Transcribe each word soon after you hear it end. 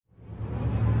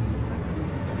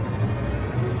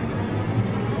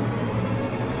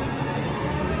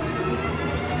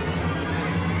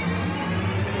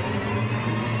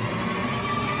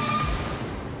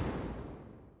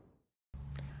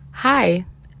Hi,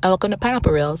 and welcome to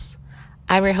Pineapple Reels.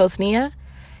 I'm your host, Nia,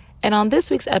 and on this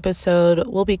week's episode,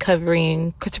 we'll be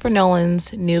covering Christopher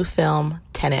Nolan's new film,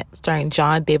 Tenet, starring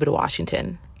John David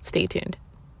Washington. Stay tuned.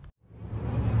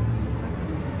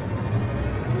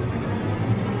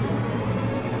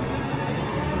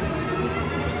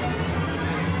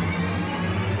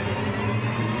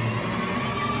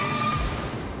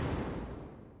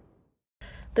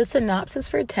 The synopsis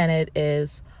for Tenet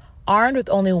is: armed with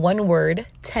only one word,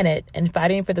 Tenet, and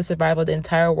fighting for the survival of the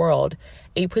entire world,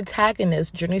 a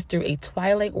protagonist journeys through a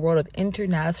twilight world of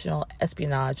international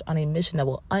espionage on a mission that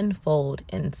will unfold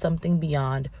in something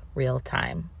beyond real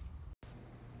time.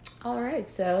 All right,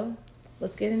 so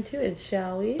let's get into it,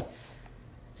 shall we?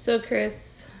 So,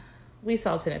 Chris, we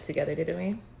saw Tenet together, didn't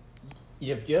we?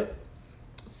 Yep.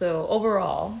 So,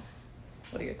 overall,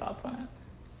 what are your thoughts on it?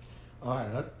 All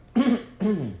right.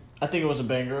 I think it was a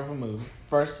banger of a movie.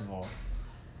 First of all,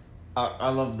 I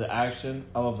love the action.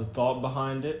 I love the thought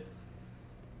behind it.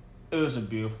 It was a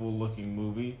beautiful looking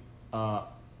movie.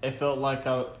 It felt like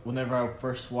whenever I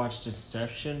first watched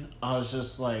Inception, I was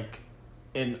just like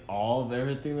in awe of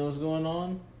everything that was going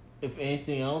on. If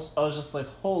anything else, I was just like,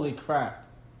 holy crap.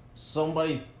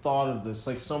 Somebody thought of this.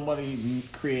 Like, somebody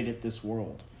created this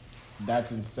world.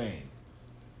 That's insane.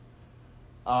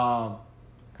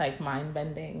 Like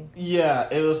mind-bending. Yeah,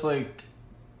 it was like...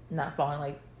 Not following,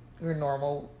 like, your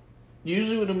normal...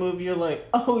 Usually with a movie, you're like,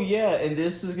 oh yeah, and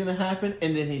this is going to happen,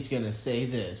 and then he's going to say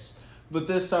this. But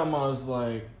this time I was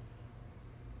like,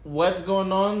 what's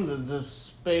going on? The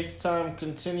space-time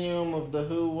continuum of the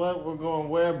who, what, we're going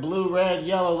where, blue, red,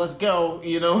 yellow, let's go.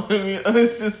 You know what I mean?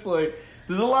 It's just like,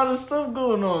 there's a lot of stuff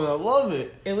going on. I love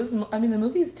it. The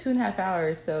movie's 2.5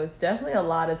 hours, so it's definitely a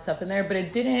lot of stuff in there, but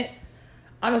it didn't...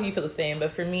 I don't know if you feel the same, but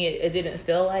for me, it didn't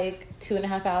feel like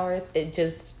 2.5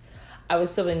 hours. I was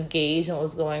so engaged in what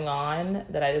was going on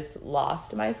that I just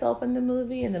lost myself in the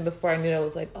movie. And then before I knew it, I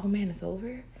was like, oh man, it's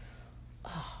over?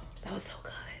 Oh, that was so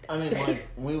good. I mean, like,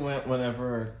 we went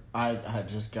whenever I had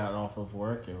just got off of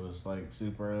work. It was, like,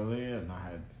 super early, and I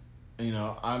had, I'm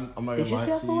not going to lie to you. Did you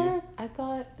stay off work? I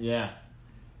thought... Yeah.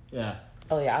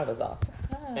 Oh, yeah, I was off.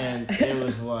 And it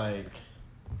was like...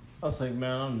 I was like,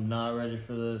 man, I'm not ready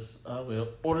for this. We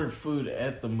ordered food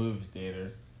at the movie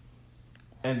theater.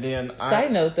 And then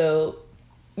Side note, though,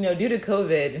 due to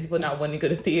COVID and people not wanting to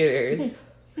go to theaters,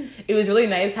 it was really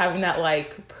nice having that,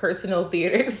 like, personal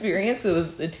theater experience because it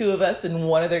was the two of us and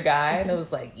one other guy. And it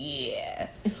was like, yeah,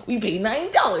 we paid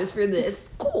 $9 for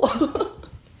this. Cool.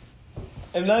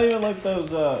 And not even like those,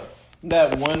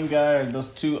 that one guy or those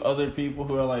two other people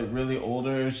who are, like, really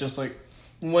older. It was just, like,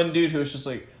 one dude who was just,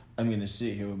 like, I'm going to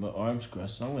sit here with my arms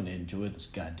crossed. I'm going to enjoy this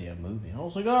goddamn movie. I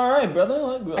was like, all right,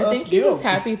 brother. I think he was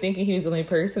happy thinking he was the only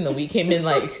person. That we came in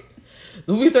like,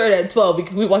 the movie started at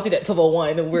 12. We walked in at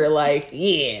 12:01 and we were like,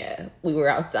 yeah, we were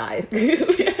outside.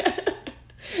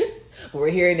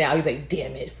 We're here now. He's like,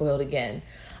 damn it, foiled again.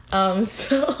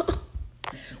 So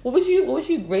what would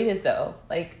you rate it though?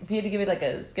 Like, if you had to give it like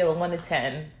a scale of 1 to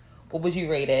 10, what would you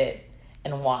rate it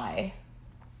and why?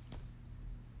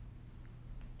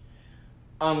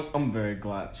 I'm very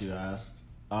glad you asked.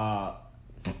 I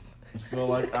feel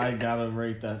like I gotta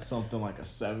rate that something like a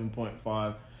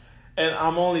 7.5. And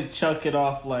I'm only chucking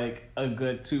off like a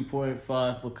good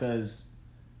 2.5 because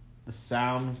the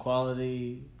sound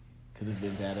quality could have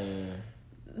been better.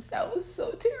 The sound was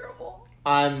so terrible.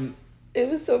 It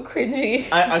was so cringy.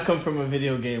 I come from a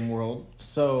video game world,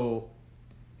 so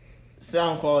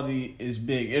sound quality is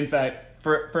big. In fact,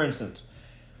 for instance,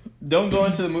 don't go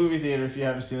into the movie theater if you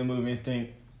haven't seen the movie and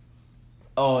think,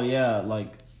 oh yeah,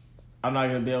 like, I'm not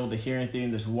going to be able to hear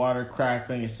anything. There's water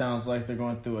crackling. It sounds like they're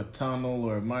going through a tunnel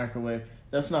or a microwave.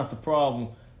 That's not the problem.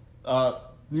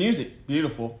 Music,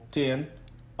 beautiful, 10.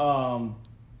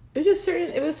 It was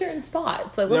certain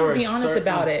spots. Like, let's be honest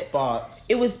about it. Spots.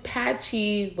 It was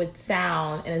patchy with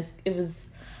sound, and it was...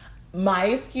 My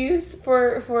excuse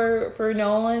for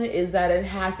Nolan is that it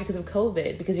has to be because of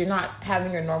COVID, because you're not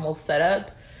having your normal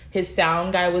setup. His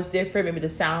sound guy was different. Maybe the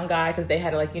sound guy, because they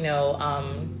had remember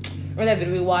that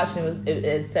video we watched, and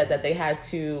it said that they had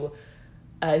to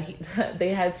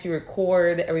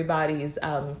record everybody's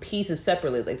pieces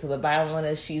separately. Like, so the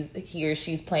violinist,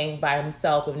 she's playing by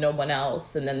himself with no one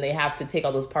else, and then they have to take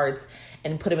all those parts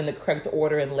and put them in the correct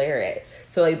order and layer it.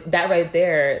 So, like, that right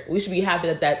there, we should be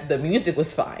happy that the music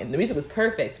was fine. The music was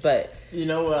perfect, but... You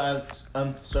know what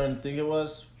I'm starting to think it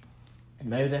was?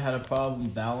 Maybe they had a problem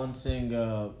balancing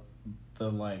the,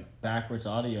 like, backwards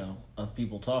audio of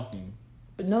people talking.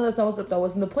 But no, that wasn't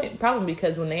the problem,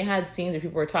 because when they had scenes where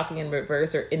people were talking in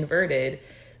reverse or inverted,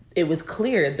 it was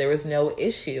clear there was no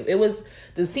issue. It was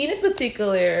the scene in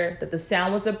particular that the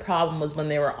sound was the problem was when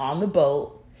they were on the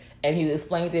boat and he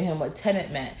explained to him what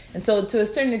Tenet meant. And so to a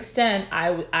certain extent,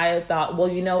 I thought, well,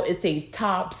 it's a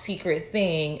top secret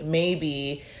thing.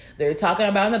 Maybe they're talking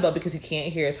about in the boat because you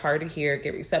can't hear. It's hard to hear,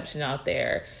 get reception out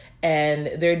there.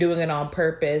 And they're doing it on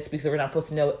purpose because we're not supposed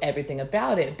to know everything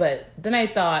about it. But then I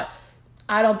thought,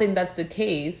 I don't think that's the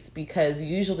case because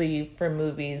usually for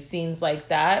movies, scenes like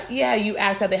that, yeah, you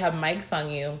act out, they have mics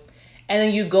on you. And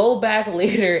then you go back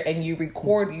later and you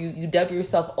record, you dub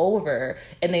yourself over,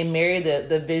 and they marry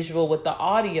the visual with the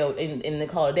audio in the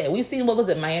call it a day. We've seen, what was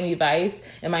it, Miami Vice?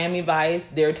 In Miami Vice,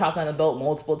 they were talking on the boat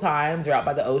multiple times. They're out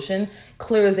by the ocean.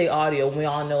 Clear as day audio. And we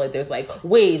all know it. There's like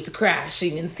waves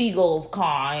crashing and seagulls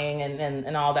cawing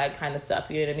and all that kind of stuff.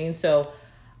 You know what I mean? So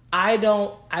I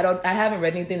haven't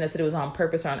read anything that said it was on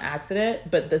purpose or on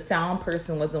accident, but the sound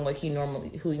person wasn't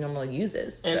who he normally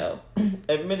uses. And so,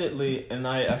 admittedly, and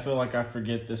I feel like I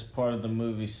forget this part of the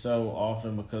movie so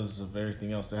often because of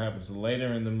everything else that happens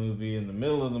later in the movie, in the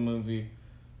middle of the movie.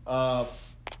 Old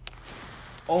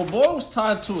boy was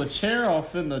tied to a chair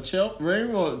off in the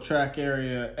railroad track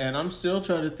area, and I'm still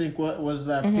trying to think, what was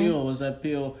that pill? Was that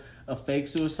pill a fake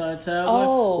suicide tablet?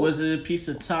 Oh. Was it a piece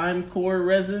of time core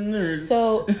resin? Or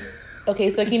so, okay,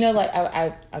 so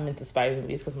I'm into spy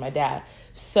movies because of my dad.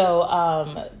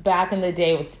 So back in the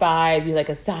day with spies, you like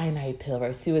a cyanide pill or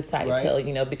a suicide pill,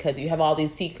 because you have all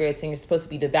these secrets and you're supposed to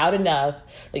be devout enough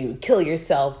that you would kill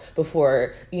yourself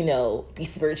before,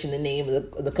 besmirching the name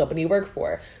of the company you work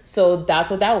for. So that's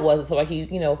what that was. That's why he,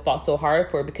 fought so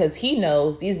hard for it, because he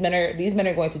knows these men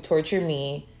are going to torture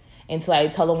me until I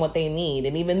tell them what they need.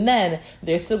 And even then,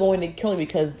 they're still going to kill me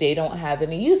because they don't have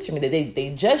any use for me.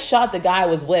 They just shot the guy I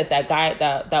was with, that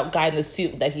guy in the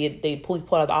suit that they pulled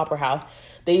out of the opera house.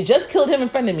 They just killed him in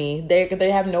front of me.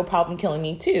 They have no problem killing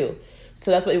me too.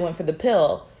 So that's why he went for the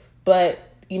pill. But,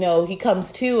 he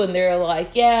comes to and they're like,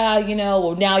 yeah,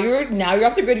 well, now you're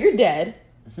off the grid, you're dead.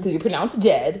 Because you're pronounced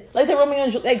dead. Like the Romeo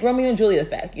and Juliet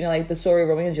effect. Like the story of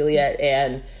Romeo and Juliet,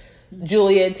 and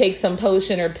Juliet takes some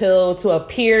potion or pill to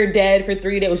appear dead for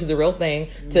 3 days, which is a real thing,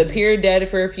 to appear dead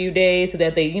for a few days so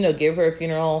that they, give her a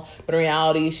funeral. But in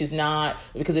reality, she's not,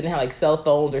 because they didn't have like cell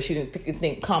phones, or she didn't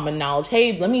think common knowledge.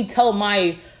 Hey, let me tell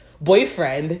my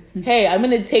boyfriend, hey, I'm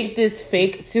going to take this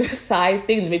fake suicide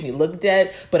thing to make me look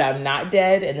dead, but I'm not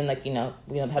dead. And then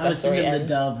we don't have that story ends.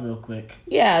 The dove real quick.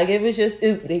 Yeah, it was just,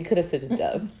 they could have said the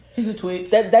dove. Here's a tweet.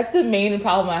 That's the main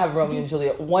problem I have with Romeo and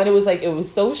Juliet. One, it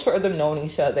was so short of them knowing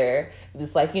each other.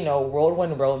 This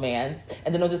whirlwind romance.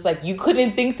 And then it was just like, you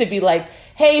couldn't think to be like,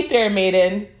 hey, fair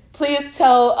maiden, please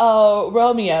tell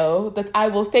Romeo that I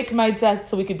will fake my death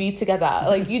so we could be together.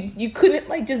 Like, you couldn't,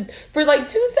 just for 2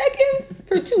 seconds?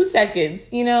 For 2 seconds,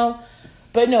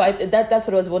 But no, that's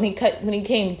what it was. When he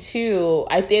came to,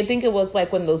 I think it was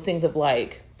like one of those things of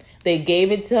they gave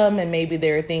it to him and maybe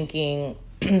they were thinking,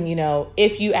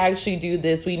 if you actually do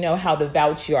this, we know how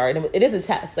devout you are. And it is a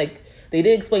test. They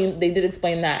did explain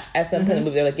that at some point in the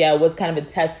movie. They're like, yeah, it was kind of a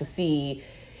test to see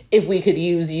if we could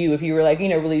use you, if you were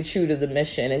really true to the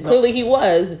mission. And clearly he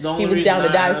was. He was down to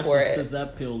die for it. Because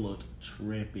that pill looked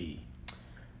trippy.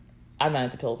 I'm not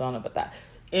into pills. I don't know about that.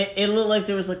 It looked like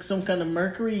there was some kind of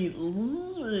mercury. I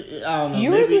don't know.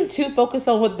 You were just too focused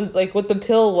on what the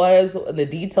pill was and the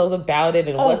details about it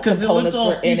and what components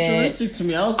were in it. Futuristic to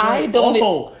me. I was like,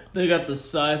 they got the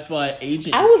sci-fi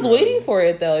agent. I was waiting for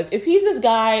it though. If he's this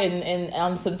guy and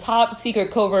on some top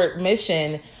secret covert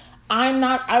mission, I'm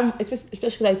especially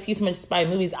because I see so much spy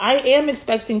movies. I am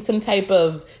expecting some type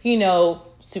of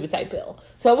suicide pill.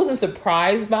 So I wasn't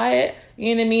surprised by it.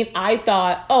 You know what I mean? I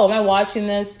thought, am I watching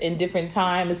this in different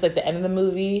time? It's like the end of the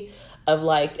movie of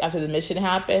after the mission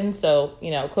happened. So,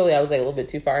 clearly I was a little bit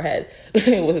too far ahead.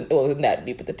 It wasn't that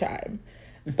deep at the time.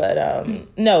 But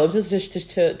no, it was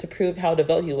just to prove how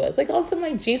devout he was. On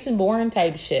some Jason Bourne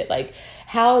type shit.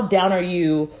 How down are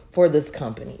you for this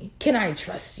company? Can I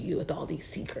trust you with all these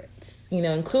secrets?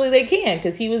 And clearly they can,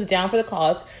 because he was down for the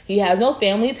cause. He has no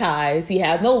family ties. He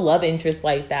has no love interest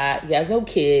like that. He has no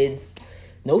kids,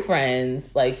 no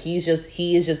friends. He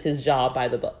is just his job by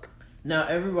the book. Now,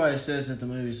 everybody says that the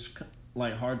movie's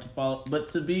hard to follow, but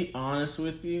to be honest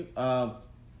with you,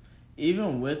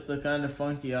 even with the kind of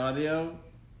funky audio,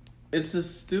 it's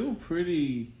still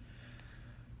pretty.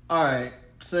 All right,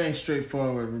 saying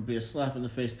straightforward would be a slap in the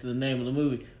face to the name of the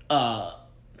movie.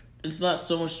 It's not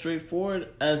so much straightforward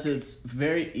as it's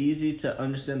very easy to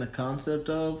understand the concept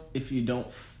of if you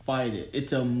don't fight it.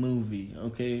 It's a movie,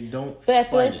 okay? But I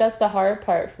feel that's the hard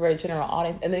part for a general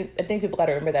audience. And I think people got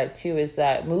to remember that too, is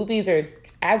that movies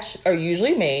are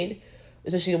usually made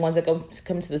especially the ones that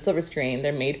come to the silver screen,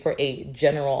 they're made for a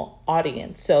general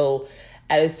audience. So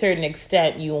at a certain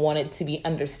extent, you want it to be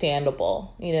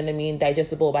understandable, you know what I mean?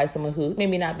 Digestible by someone who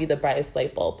maybe not be the brightest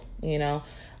light bulb, you know?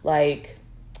 Like,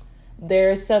 there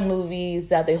are some movies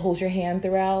that they hold your hand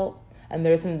throughout, and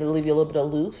there's some that leave you a little bit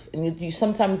aloof. And you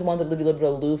sometimes want to leave you a little bit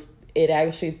aloof. It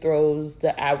actually throws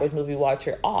the average movie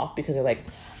watcher off because they're like,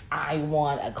 I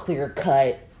want a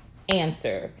clear-cut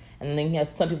answer. And then you have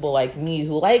some people like me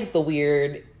who like the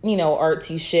weird, you know,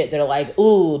 artsy shit that are like,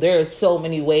 ooh, there are so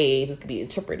many ways this could be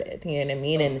interpreted. You know what I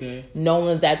mean? Okay. And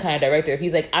Nolan's that kind of director.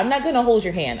 He's like, I'm not going to hold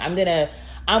your hand. I'm going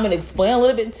to explain a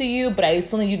little bit to you, but I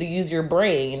still need you to use your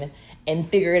brain and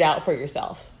figure it out for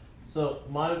yourself. So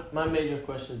my major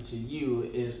question to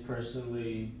you is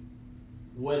personally,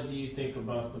 what do you think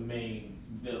about the main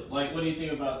villain? Like, what do you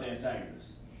think about the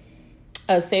antagonist?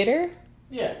 Sator?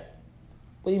 Yeah.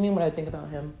 What do you mean what I think about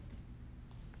him?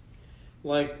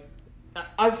 Like,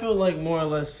 I feel like more or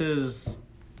less his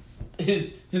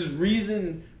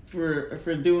reason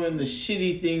for doing the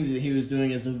shitty things that he was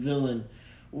doing as a villain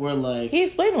were like... He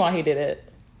explained why he did it.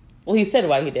 Well, he said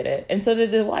why he did it. And so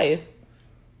did his wife.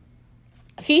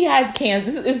 He has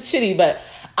cancer. It's shitty, but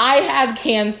I have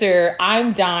cancer.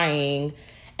 I'm dying.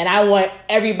 And I want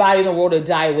everybody in the world to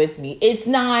die with me. It's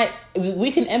not...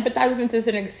 We can empathize with him to a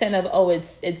certain extent of, oh, it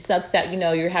sucks that, you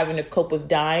know, you're having to cope with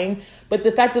dying. But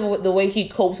the fact that the way he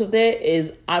copes with it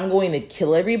is, I'm going to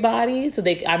kill everybody so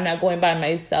I'm not going by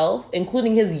myself,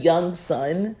 including his young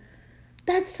son.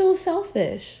 That's so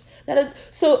selfish. That is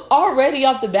so already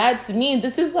off the bat, to me,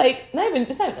 this is like,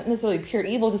 it's not necessarily pure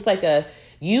evil, just like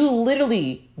you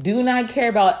literally do not care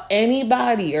about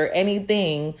anybody or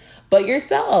anything but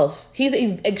yourself. He's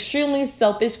an extremely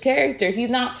selfish character. He's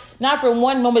not for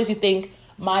one moment does he think,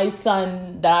 my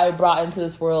son that I brought into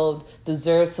this world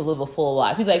deserves to live a full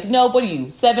life. He's like, no, what are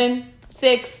you, 7,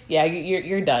 6? Yeah,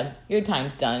 you're done. Your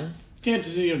time's done. You can't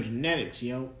just do your genetics,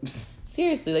 yo.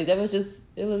 Seriously, like, that was just,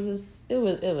 it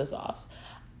was off.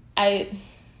 It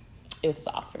was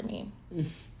soft for me.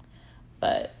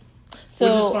 But, so...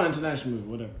 Which is fine, international movie,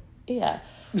 whatever. Yeah.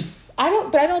 I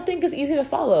don't think it's easy to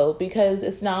follow because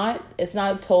it's not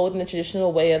told in the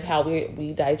traditional way of how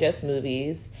we digest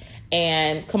movies.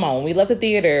 And come on, when we left the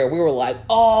theater, we were like,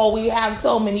 oh, we have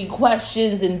so many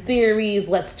questions and theories.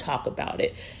 Let's talk about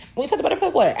it. We talked about it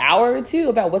for an hour or two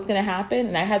about what's going to happen.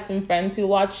 And I had some friends who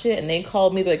watched it and they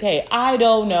called me. They're like, hey, I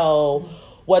don't know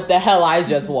what the hell I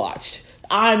just watched.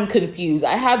 I'm confused.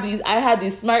 I had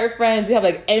these smart friends who have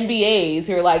like MBAs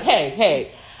who are like,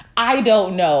 hey, I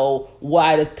don't know what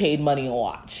I just paid money and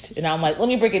watched. And I'm like, let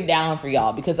me break it down for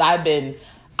y'all because I've been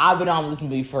on this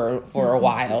movie for a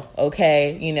while,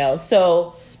 okay? You know,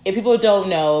 so if people don't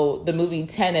know the movie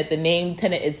Tenet, the name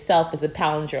Tenet itself is a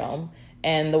palindrome.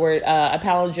 And the word a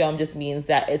palindrome just means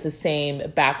that it's the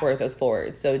same backwards as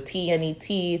forwards. So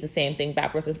T-N-E-T is the same thing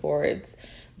backwards and forwards.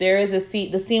 There is the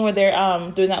scene where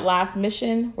they're doing that last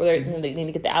mission where they need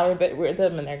to get the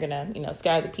algorithm and they're gonna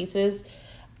scatter the pieces.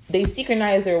 They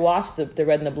synchronize their watch, the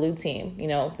red and the blue team. You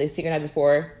know, they synchronize it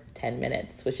for 10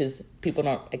 minutes, which is, people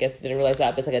didn't realize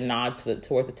that, but it's like a nod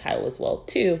towards the title as well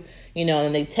too. You know,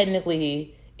 and they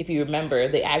technically, if you remember,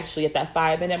 they actually at that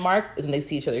 5-minute mark is when they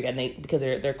see each other again. Because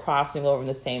they're crossing over in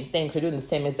the same thing. So they're doing the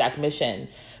same exact mission,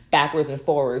 backwards and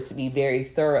forwards, to be very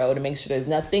thorough, to make sure there's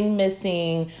nothing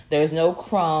missing, there's no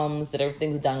crumbs, that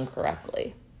everything's done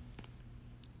correctly.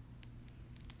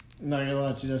 I'm not gonna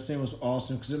lie to you, that scene was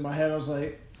awesome. Because in my head, I was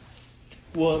like,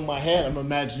 I'm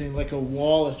imagining like a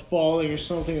wall is falling or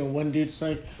something, and one dude's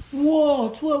like, whoa,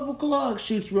 12 o'clock,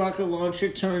 shoots rocket launcher,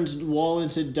 turns the wall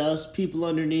into dust, people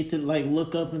underneath it like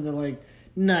look up and they're like,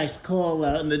 nice call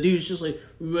out, and the dude's just like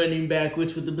running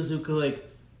backwards with the bazooka like,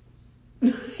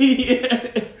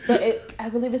 yeah. But I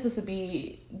believe it's supposed to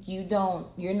be,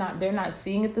 they're not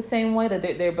seeing it the same way, that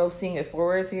they're both seeing it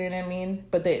forwards, you know what I mean?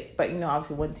 But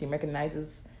obviously one team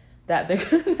recognizes that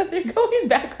they're going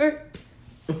backwards.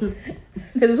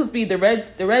 Because it's supposed to be the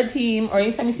red team, or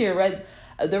anytime you see the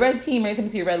red team, or anytime you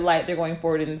see a red light, they're going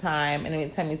forward in time, and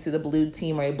anytime you see the blue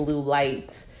team or a blue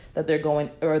light, that they're going,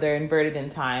 or they're inverted in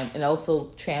time. And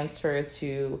also transfers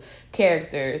to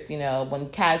characters. You know, when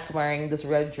Kat's wearing this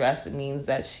red dress, it means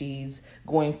that she's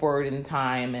going forward in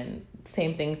time, and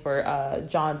same thing for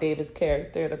John Davis'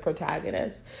 character, the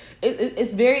protagonist.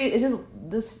 It's just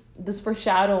this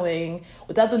foreshadowing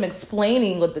without them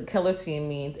explaining what the color scheme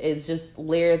means. It's just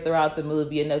layered throughout the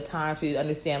movie, and no time for you to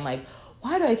understand, like,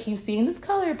 why do I keep seeing this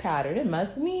color pattern? It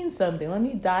must mean something. Let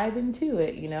me dive into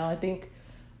it. You know, I think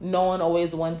Nolan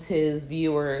always wants his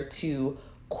viewer to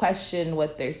question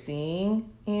what they're seeing,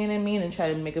 you know what I mean, and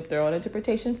try to make up their own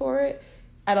interpretation for it.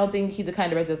 I don't think he's the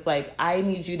kind of director that's like, I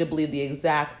need you to believe the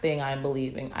exact thing I'm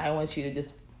believing. I want you to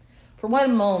just, for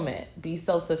one moment, be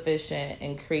self-sufficient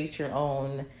and create your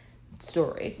own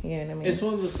story. You know what I mean? It's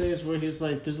one of those things where he's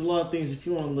like, there's a lot of things if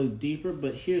you want to look deeper,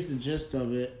 but here's the gist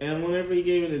of it. And whenever he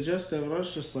gave me the gist of it, I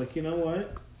was just like, you know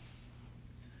what?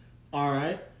 All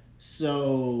right.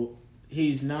 So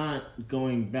he's not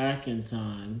going back in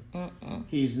time. Mm-mm.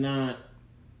 He's not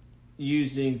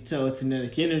using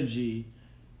telekinetic energy.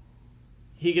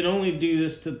 He can only do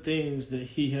this to things that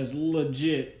he has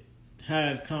legit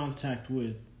had contact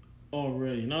with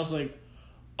already. And I was like,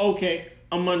 okay,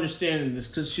 I'm understanding this.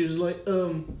 Because she was like,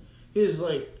 he was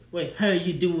like, wait, how are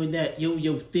you doing that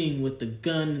yo-yo thing with the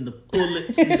gun and the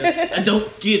bullets? And I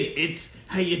don't get it. It's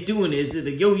how you doing it. Is it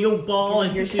a yo-yo ball?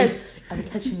 And I'm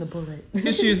catching the bullet. And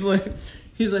he's like,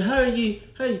 how are you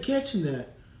catching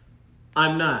that?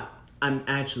 I'm not. I'm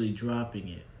actually dropping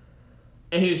it.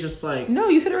 And he was just like, no,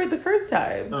 you said it right the first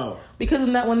time. Oh, because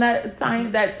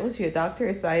was she a doctor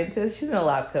or scientist? She's in a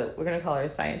lab coat. We're gonna call her a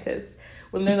scientist.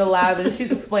 When they're in the lab and she's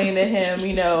explaining to him,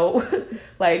 you know,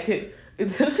 like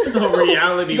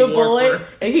reality the warfare. bullet,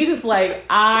 and he's just like,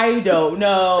 I don't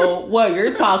know what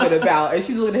you're talking about. And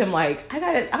she's looking at him like, I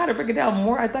gotta break it down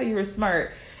more. I thought you were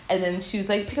smart. And then she was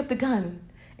like, pick up the gun.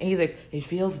 And he's like, it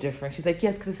feels different. She's like,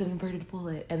 yes, because it's an inverted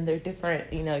bullet and they're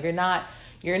different. You know, you're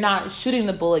not shooting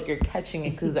the bullet, you're catching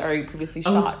it because it's already previously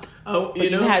shot. Oh,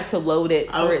 but you had to load it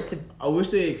for it to. I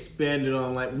wish they expanded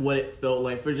on like what it felt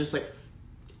like for just like,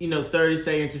 30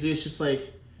 seconds. If he was just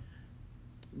like,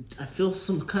 I feel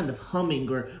some kind of humming,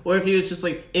 or if he was just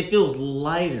like, it feels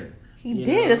lighter. He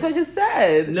did. That's what I just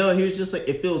said. No, he was just like,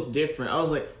 it feels different. I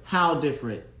was like, how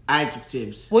different?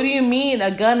 Adjectives. What do you mean?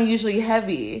 A gun is usually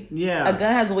heavy. Yeah. A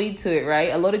gun has weight to it,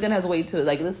 right? A loaded gun has weight to it.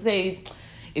 Like, let's say,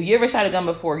 if you ever shot a gun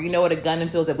before, you know what a gun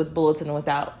feels like with bullets and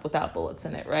without bullets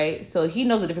in it, right? So he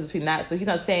knows the difference between that. So he's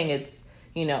not saying it's,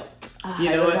 I know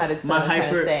what?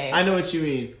 I know what you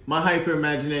mean. My hyper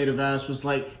imaginative ass was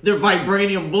like, they're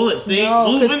vibranium bullets. They ain't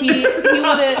no, moving.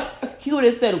 he would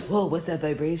have said, whoa, what's that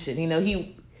vibration?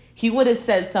 He would have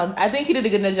said something. I think he did a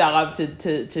good enough job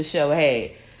to show,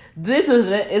 hey, this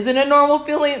isn't a normal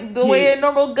feeling the way a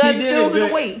normal gun feels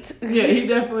in weight. Yeah, he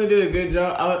definitely did a good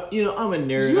job. I'm a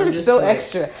nerd. You're just so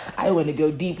extra. I want to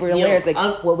go deeper in layers. Like,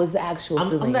 what was the actual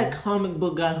feeling? I'm that comic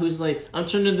book guy who's like, I'm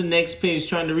turning to the next page,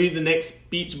 trying to read the next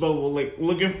speech bubble, like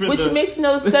looking for which makes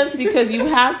no sense because you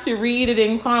have to read it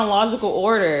in chronological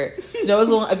order to know what's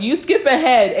going on. If you skip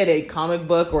ahead in a comic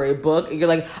book or a book, and you're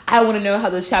like, I want to know how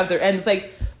this chapter ends.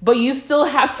 Like, but you still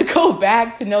have to go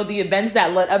back to know the events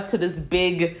that led up to this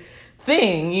big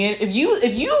thing. If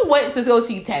you went to go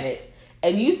see Tenet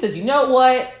and you said, you know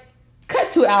what, cut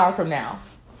to an hour from now,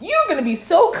 you're going to be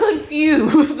so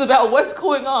confused about what's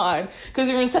going on because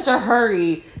you're in such a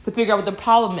hurry to figure out what the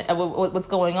problem, what's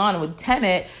going on. And with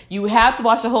Tenet, you have to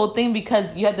watch the whole thing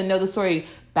because you have to know the story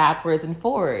backwards and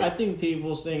forwards. I think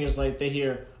people's thing is like they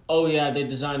hear, oh yeah, they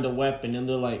designed a weapon, and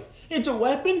they're like, it's a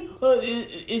weapon?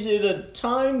 Is it a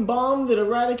time bomb that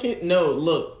eradicates? No,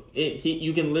 look,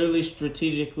 you can literally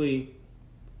strategically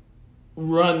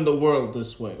run the world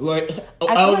this way. Like,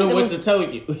 I don't know what to tell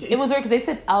you. It was weird because they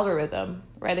said algorithm,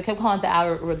 right? They kept calling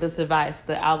it this device,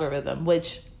 the algorithm,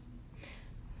 which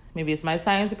maybe it's my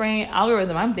science brain.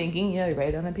 Algorithm, I'm thinking, you write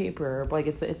it on a paper, like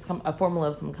it's a formula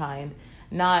of some kind,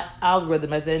 not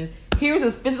algorithm as in, here's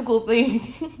this physical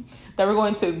thing that we're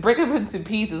going to break up into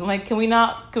pieces. I'm like, can we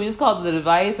just call it the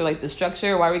device or like the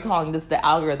structure? Why are we calling this the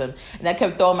algorithm? And that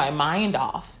kept throwing my mind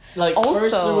off. Like, also,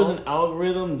 first there was an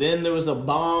algorithm, then there was a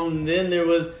bomb, then there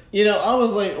was, I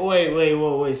was like,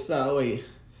 wait, stop, wait.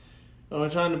 Am I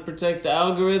trying to protect the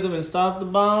algorithm and stop the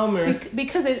bomb? Or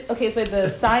because so the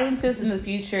scientist in the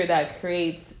future that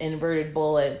creates inverted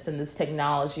bullets and this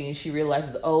technology, and she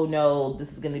realizes, oh no,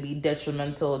 this is going to be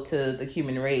detrimental to the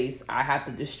human race. I have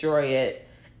to destroy it,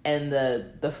 and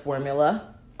the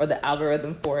formula or the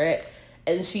algorithm for it,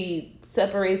 and she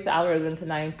separates the algorithm into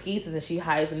 9 pieces and she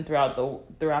hides them throughout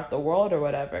the world or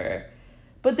whatever.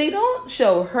 But they don't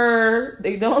show her.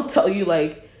 They don't tell you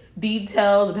like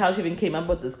details of how she even came up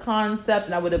with this concept,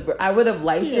 and I would have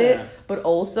liked it, but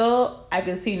also I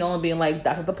can see Nolan being like,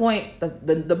 that's not the point.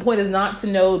 The point is not to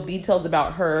know details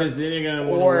about her, because then you're gonna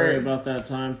want to worry about that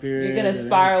time period. You're gonna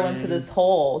spiral into this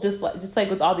hole, just like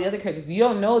with all the other characters. You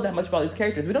don't know that much about these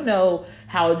characters. We don't know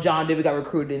how John David got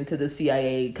recruited into the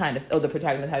CIA, the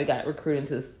protagonist, how he got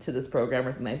recruited into this program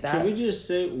or anything like that. Can we just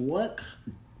say what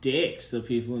dicks the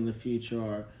people in the future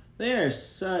are? They are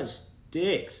such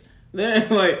dicks. They're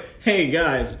like, hey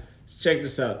guys, check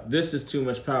this out. This is too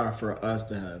much power for us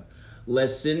to have.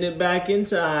 Let's send it back in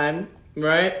time,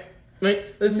 right?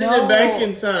 Like, let's send it back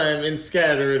in time and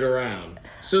scatter it around.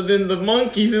 So then the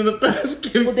monkeys in the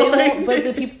past can Well, find but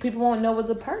it. the people won't know what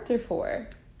the parts are for.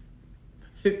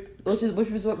 Which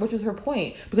was her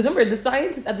point. Because remember, the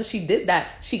scientist, after she did that,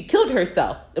 she killed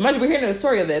herself. Imagine we're hearing the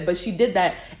story of it, but she did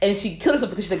that and she killed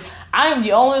herself because she's like, I am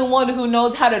the only one who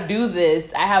knows how to do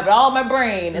this. I have it all in my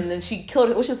brain. And then she killed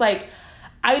it, which is like,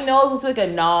 I know it was like a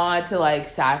nod to like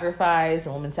sacrifice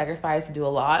and women sacrifice and do a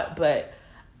lot, but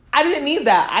I didn't need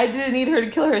that. I didn't need her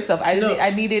to kill herself.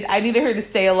 I needed her to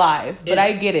stay alive. But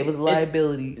I get it. It was a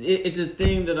liability. It's a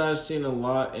thing that I've seen a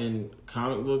lot in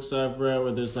comic books I've read,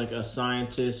 where there's like a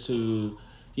scientist who,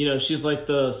 you know, she's like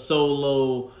the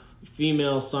solo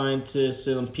female scientist,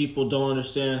 and people don't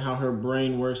understand how her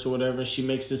brain works or whatever. She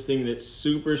makes this thing that's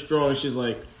super strong. She's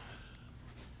like,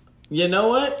 you know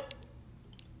what?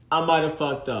 I might have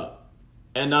fucked up,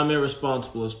 and I'm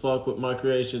irresponsible as fuck with my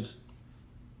creations.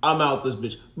 I'm out this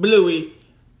bitch. Bluey,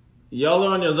 y'all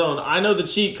are on your own. I know the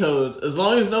cheat codes. As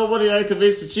long as nobody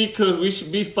activates the cheat codes, we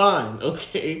should be fine,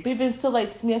 okay? But it's still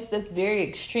like, to me, that's very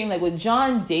extreme. Like with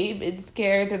John David's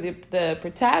character, the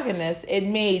protagonist, it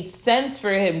made sense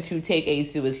for him to take a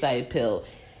suicide pill.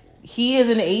 He is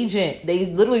an agent. They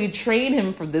literally train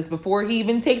him for this before he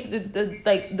even takes the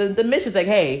mission. It's like,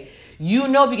 hey, you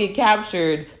know, if you get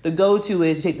captured, the go-to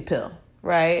is to take the pill,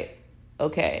 right?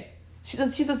 Okay.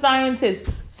 She's a scientist.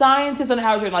 Scientists on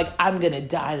average are like, I'm going to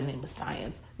die in the name of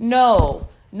science. No.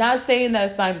 Not saying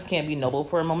that science can't be noble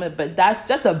for a moment, but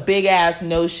that's a big-ass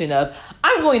notion of,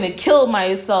 I'm going to kill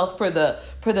myself for the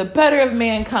better of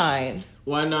mankind.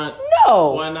 Why not?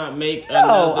 No. Why not make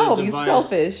another device? Be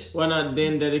selfish. Why not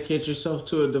then dedicate yourself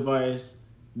to a device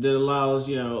that allows,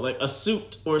 you know, like a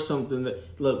suit or something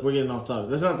that, look, we're getting off topic.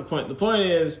 That's not the point. The point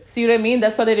is... See what I mean?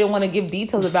 That's why they didn't want to give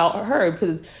details about her,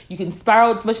 because you can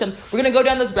spiral too much. We're going to go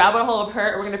down this rabbit hole of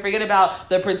her. We're going to forget about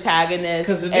the protagonist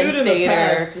and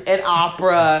Satyr and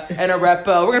Opera and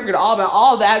Arepo. We're going to forget all about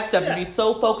all that stuff to be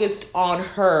so focused on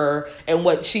her and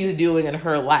what she's doing in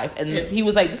her life. And he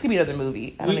was like, this could be another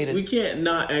movie. We can't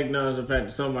not acknowledge the fact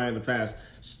that somebody in the past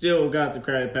still got the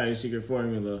Krabby Patty secret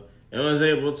formula and was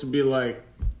able to be like,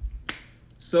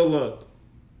 so look,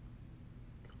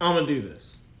 I'm gonna do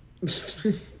this.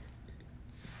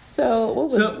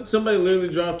 So somebody literally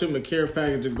dropped him a care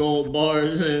package of gold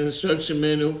bars and an instruction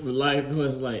manual for life and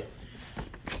was like,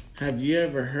 have you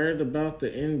ever heard about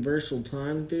the inversal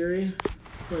time theory?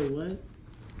 Wait, what?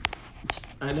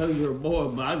 I know you're a boy,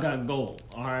 but I got gold,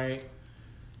 alright?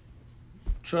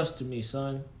 Trust in me,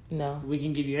 son. No. We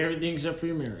can give you everything except for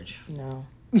your marriage. No.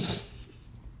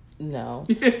 No.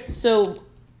 So...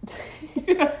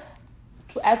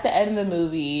 at the end of the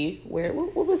movie,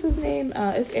 what was his name?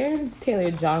 It's Aaron Taylor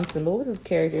Johnson, but what was his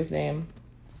character's name?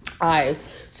 Ives.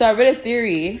 So I read a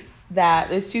theory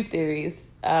that there's two theories,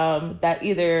 that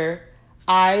either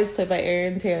Ives, played by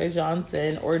Aaron Taylor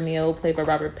Johnson, or Neil, played by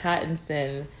Robert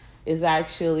Pattinson, is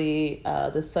actually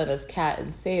the son of Kat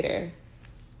and Satyr.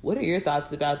 What are your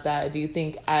thoughts about that? Do you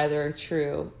think either are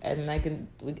true? And I can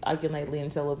like lean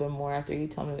into a little bit more after you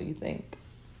tell me what you think.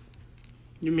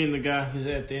 You mean the guy who's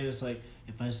at the end is like,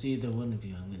 if I see either one of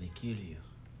you, I'm going to kill you.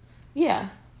 Yeah.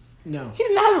 No. He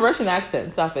did not have a Russian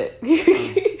accent. Stop it.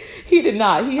 He did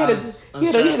not. He had his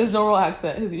normal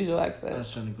accent, his usual accent. I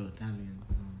was trying to go Italian.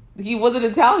 He wasn't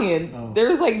Italian. Oh. There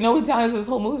was like no Italians in this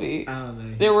whole movie. Oh,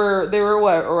 there were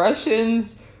what?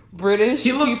 Russians, British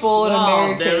people,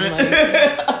 and Americans.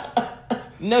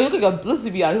 No, he looked like let's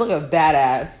be honest, he looked like a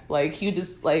badass. Like he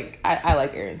just like I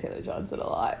like Aaron Taylor Johnson a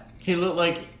lot. He looked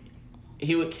like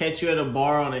he would catch you at a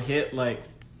bar on a hit, like,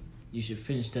 you should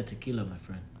finish that tequila, my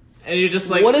friend. And you're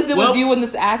just like, what is it with you in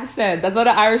this accent? That's not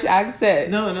an Irish accent.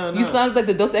 No. You sound like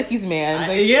the Dos Equis man.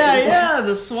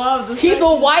 The suave. He's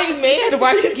a white man.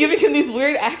 Why are you giving him these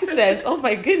weird accents? Oh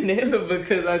my goodness.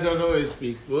 Because I don't always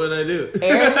speak. What would I do?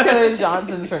 Aaron Taylor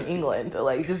Johnson's from England.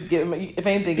 Like, just give him, if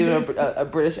anything, give him a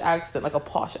British accent, like a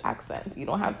posh accent. You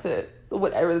don't have to,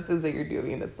 whatever this is that you're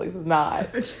doing, it's like, it's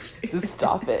not. Just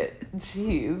stop it.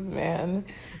 Jeez, man.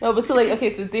 No, but so like, okay,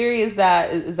 so the theory is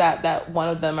that one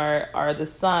of them are the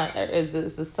son, is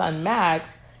the son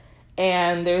Max,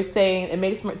 and they're saying it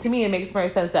makes more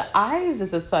sense that Ives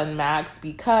is the son Max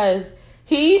because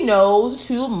he knows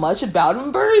too much about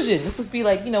inversion. This must be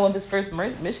like, one of his first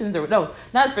missions, or no,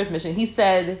 not his first mission. He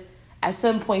said at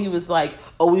some point he was like,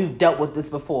 "Oh, we've dealt with this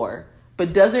before,"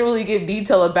 but doesn't really give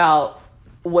detail about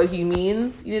what he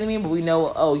means. You know what I mean? But we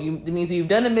know, it means you've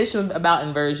done a mission about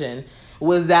inversion.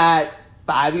 Was that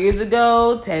 5 years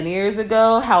ago, 10 years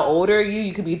ago? How old are you?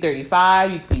 You could be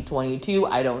 35. You could be 22.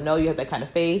 I don't know. You have that kind of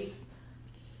face.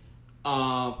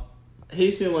 He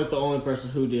seemed like the only person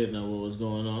who did know what was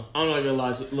going on. I'm not gonna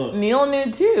lie to you. Look, Neil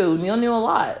knew too. Neil knew a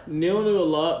lot. Neil knew a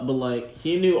lot, but like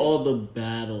he knew all the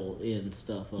battle and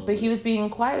stuff. But he was being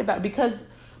quiet about it because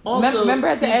also, remember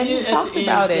at the end he talked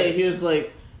about it. He was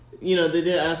like, you know, they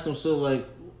did ask him, so like,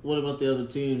 what about the other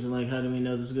teams and like, how do we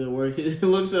know this is gonna work? He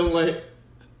looks at him like,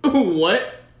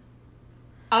 what?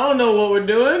 I don't know what we're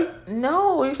doing.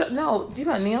 No, no. Do you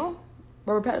know Neil?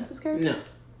 Robert Pattinson's character? No.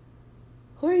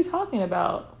 Who are you talking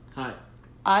about? Hi.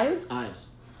 Ives? Ives.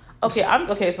 Okay,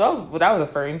 so that was what I was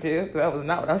referring to. That was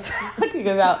not what I was talking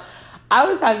about. I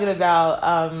was talking about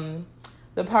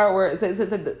the part where it's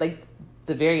like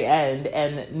the very end,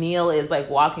 and Neil is like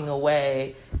walking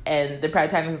away, and the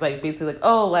protagonist is like basically like,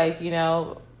 oh, like you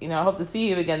know, I hope to see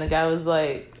you again. The guy was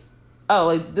like, oh,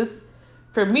 like this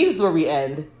for me, this is where we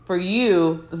end. For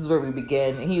you, this is where we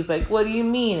begin. And he's like, what do you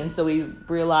mean? And so we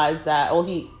realize that. Well,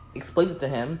 he explains it to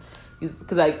him. Because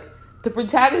like the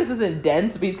protagonist isn't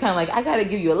dense, but he's kind of like, I gotta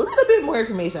give you a little bit more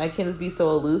information. I can't just be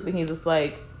so aloof. And he's just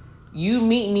like, you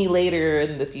meet me later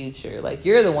in the future. Like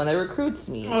you're the one that recruits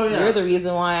me. Oh, yeah. You're the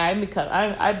reason why I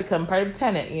become part of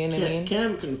Tenet. You know what I mean?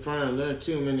 Cam confirmed there are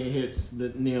too many hits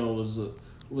that Neil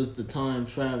was the time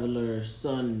traveler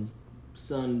son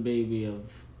baby of.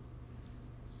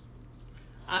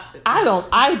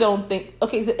 I don't think.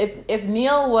 Okay, so if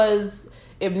Neil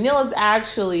is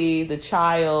actually the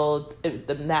child,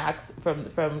 the Max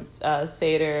from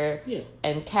Sator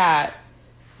and Kat,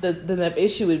 the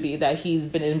issue would be that he's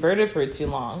been inverted for too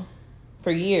long,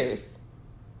 for years,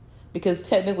 because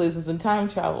technically this isn't time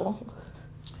travel.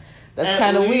 That's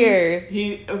kind of weird.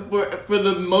 He for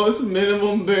the most bare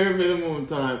minimum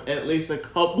time, at least a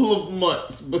couple of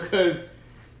months, because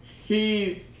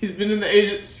he's been in the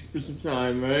agency for some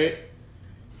time, right?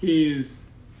 He's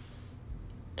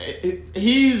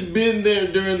been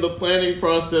there during the planning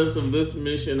process of this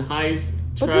mission heist.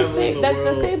 But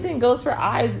the same thing goes for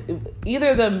Ives. Either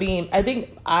of them being, I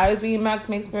think Ives being Max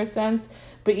makes more sense.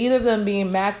 But either of them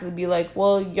being Max would be like,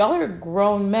 well, y'all are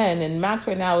grown men, and Max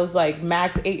right now is like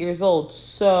Max 8 years old.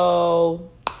 So,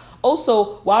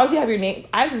 also, why would you have your name?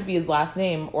 Ives just be his last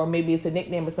name, or maybe it's a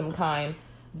nickname of some kind.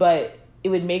 But it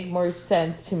would make more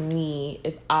sense to me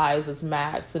if Ives was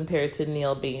Max compared to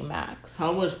Neil being Max.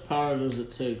 How much power does it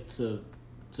take to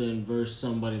inverse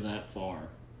somebody that far?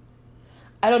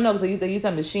 I don't know, because they use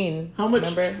that machine. How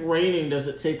much training does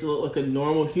it take to look like a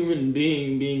normal human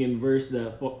being inversed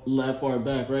that far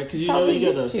back, right? Because you know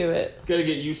you gotta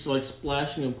get used to like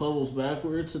splashing in puddles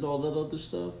backwards and all that other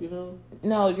stuff, you know?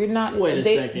 No, you're not. Wait a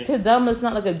second. To them, it's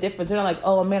not like a difference. They're not like,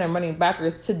 oh man, I'm running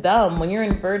backwards. To them, when you're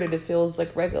inverted, it feels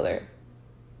like regular.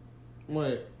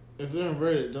 Wait, if they're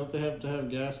inverted, don't they have to have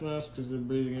gas masks because they're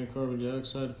breathing in carbon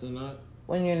dioxide if they're not?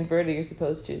 When you're inverted, you're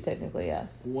supposed to, technically,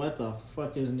 yes. What the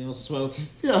fuck is Neil smoking?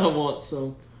 I want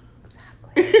some.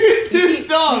 Exactly. You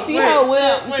see how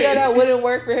that wouldn't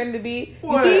work for him to be?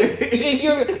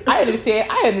 I understand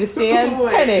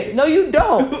Tenet. No, you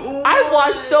don't. I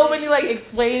watched so many like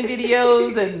explain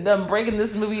videos and them breaking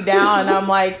this movie down, and I'm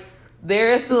like,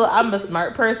 I'm a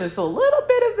smart person, so a little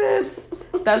bit of this.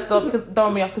 That's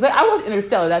throwing me off. Because I watched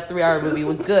Interstellar. That 3-hour movie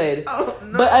was good. Oh,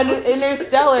 no. But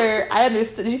Interstellar, I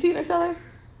understood. Did you see Interstellar?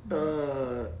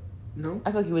 No.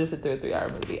 I feel like you would have sat through a 3-hour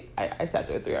movie. I sat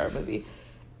through a 3-hour movie.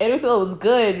 Interstellar was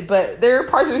good, but there are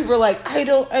parts of it where like, I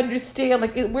don't understand.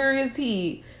 Like, where is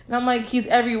he? And I'm like, he's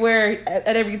everywhere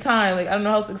at every time. Like, I don't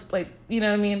know how else to explain. You know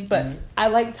what I mean? But I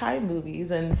like time movies.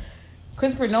 And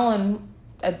Christopher Nolan,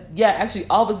 actually,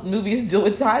 all of his movies deal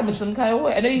with time in some kind of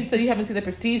way. I know you said you haven't seen The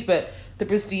Prestige, but The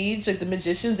Prestige, like the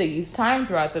magicians, they use time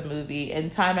throughout the movie,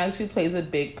 and time actually plays a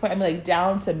big part. I mean, like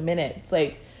down to minutes.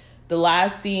 Like one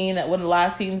of the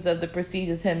last scenes of The Prestige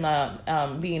is him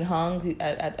being hung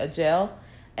at a jail,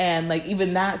 and like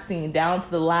even that scene down to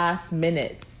the last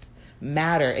minutes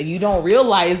matter, and you don't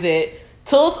realize it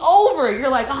till it's over. You're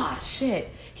like, shit,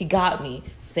 he got me.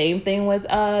 Same thing with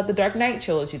the Dark Knight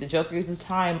trilogy. The Joker uses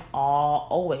time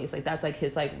always. Like that's like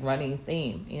his like running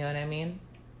theme. You know what I mean?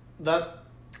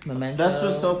 Memento. That's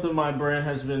been something my brain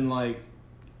has been like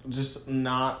just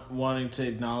not wanting to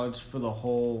acknowledge for the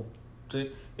whole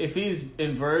thing. If he's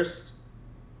inversed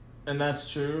and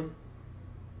that's true,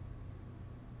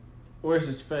 where's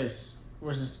his face?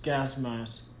 Where's his gas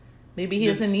mask? Maybe he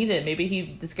doesn't need it. Maybe he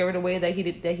discovered a way that he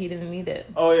didn't need it.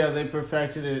 Oh yeah, they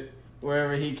perfected it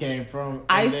wherever he came from.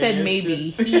 I said maybe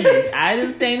he. I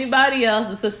didn't say anybody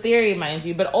else. It's a theory, mind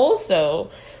you. But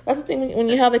also, that's the thing when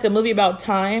you have like a movie about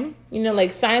time. You know,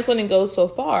 like science wouldn't go so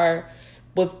far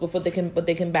with what they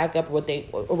can back up or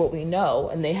what we know,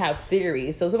 and they have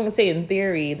theories. So someone can say in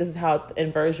theory this is how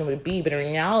inversion would be, but in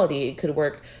reality it could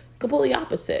work completely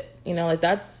opposite. You know, like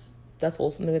that's that's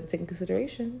also something we have to take into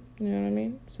consideration. You know what I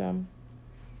mean? So,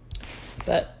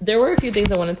 but there were a few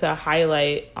things I wanted to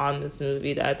highlight on this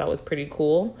movie that I thought was pretty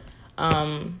cool.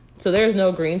 So there's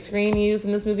no green screen used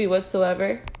in this movie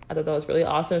whatsoever. I thought that was really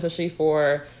awesome, especially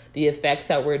for the effects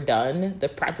that were done, the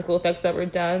practical effects that were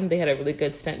done. They had a really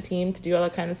good stunt team to do all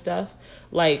that kind of stuff.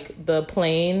 Like the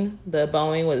plane, the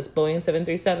Boeing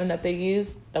 737 that they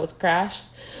used that was crashed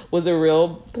was a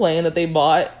real plane that they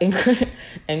bought and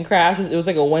crashed. It was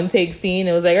like a one-take scene.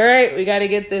 It was like, all right, we got to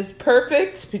get this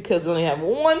perfect because we only have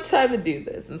one time to do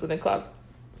this. And it's going to cost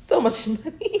so much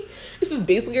money. This is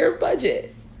basically our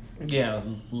budget. Yeah,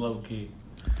 low key.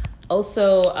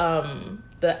 Also,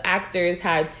 the actors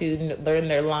had to learn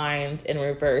their lines in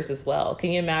reverse as well.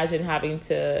 Can you imagine having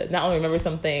to not only remember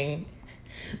something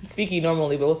speaking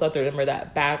normally, but also have to remember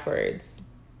that backwards?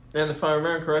 And if I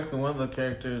remember correctly, one of the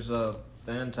characters, the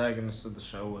antagonist of the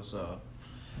show was,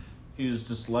 he was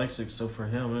dyslexic, so for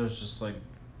him, it was just like...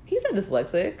 He's not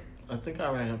dyslexic. I think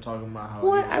I read him talking about how...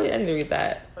 What? I didn't read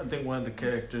that. I think one of the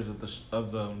characters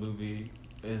of the movie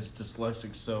is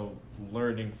dyslexic, so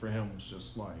learning for him was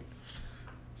just like...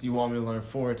 You want me to learn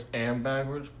forwards and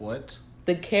backwards? What?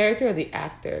 The character or the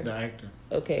actor? The actor.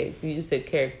 Okay, you just said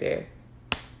character.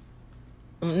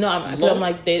 No, I'm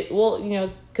like,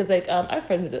 because like I have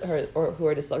friends who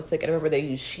are dyslexic, and I remember they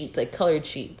use sheets, like colored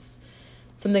sheets.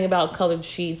 Something about colored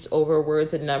sheets over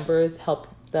words and numbers help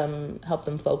them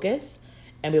focus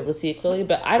and be able to see it clearly.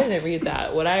 But I didn't read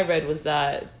that. What I read was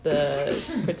that the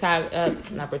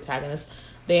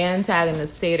the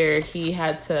antagonist Sator, he's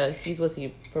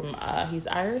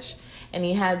Irish, and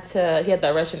he had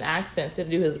the Russian accent, so to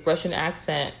do his Russian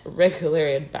accent regular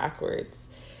and backwards,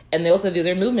 and they also do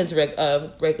their movements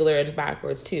regular and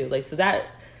backwards too. Like, so that,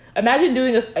 imagine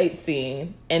doing a fight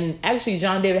scene, and actually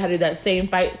John David had to do that same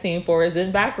fight scene forwards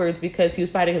and backwards because he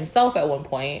was fighting himself at one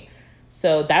point.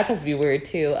 So that has to be weird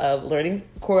too, of learning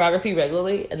choreography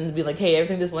regularly and be like, hey,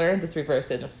 everything just learned, just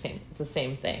reverse it. It's the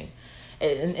same thing.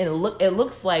 And it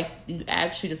looks like you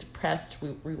actually just pressed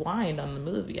rewind on the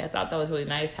movie. I thought that was really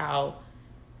nice how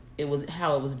it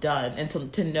was done, and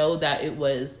to know that it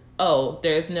was,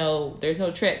 there's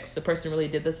no tricks. The person really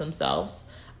did this themselves.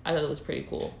 I thought it was pretty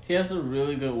cool. He has a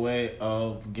really good way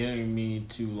of getting me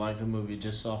to like a movie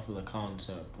just off of the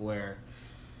concept, where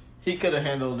he could have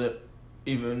handled it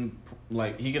really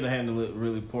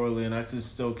poorly, and I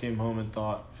just still came home and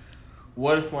thought,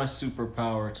 what if my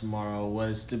superpower tomorrow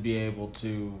was to be able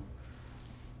to,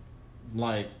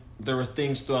 like, there were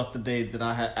things throughout the day that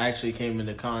I had actually came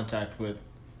into contact with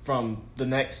from the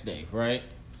next day, right?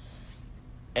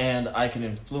 And I can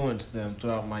influence them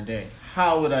throughout my day.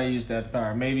 How would I use that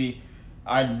power? Maybe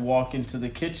I'd walk into the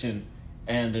kitchen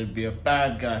and there'd be a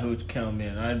bad guy who would come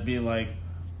in. I'd be like,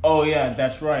 oh yeah,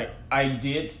 that's right. I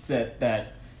did set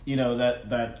that,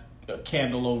 that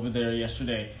candle over there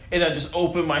yesterday, and I just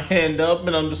open my hand up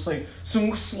and I'm just like,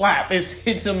 some slap, it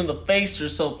hits him in the face or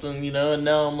something, and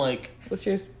now I'm like, what's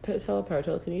your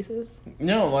telekinesis?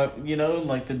 No, like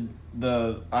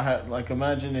I had, like,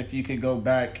 imagine if you could go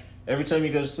back every time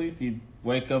you go to sleep, you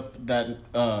wake up that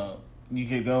you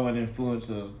could go and influence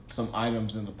some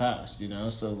items in the past,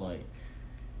 so like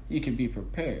you could be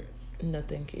prepared. No,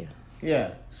 thank you.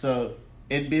 Yeah, so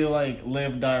it'd be like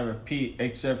Live, Die, Repeat,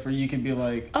 except for you could be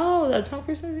like... Oh, that Tom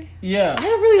Cruise movie? Yeah. I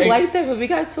really liked that, but we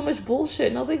got so much bullshit.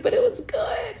 And I was like, but it was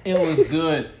good. It was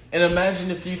good. And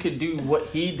imagine if you could do what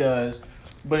he does,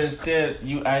 but instead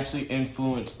you actually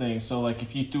influence things. So, like,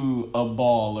 if you threw a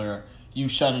ball or you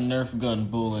shot a Nerf gun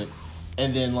bullet,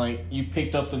 and then, like, you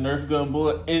picked up the Nerf gun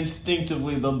bullet,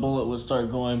 instinctively the bullet would start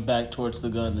going back towards the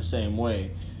gun the same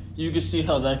way. You could see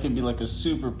how that could be, like, a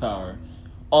superpower.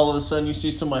 All of a sudden you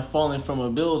see somebody falling from a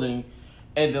building,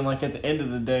 and then, like, at the end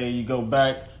of the day you go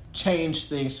back, change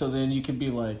things, so then you could be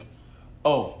like,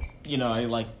 oh, I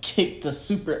like kicked a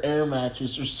super air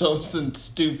mattress or something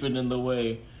stupid in the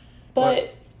way.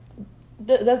 But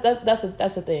that's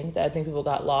the thing that I think people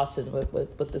got lost in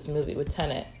with this movie, with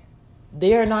Tenet.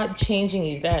 They are not changing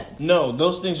events. No,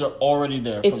 those things are already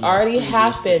there. It's already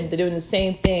happened. They're doing the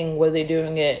same thing, whether they're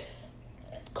doing it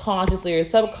consciously or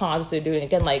subconsciously. They're doing it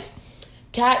again. Like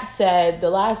Kat said, the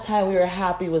last time we were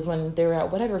happy was when they were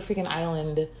at whatever freaking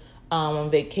island on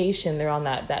vacation. They're on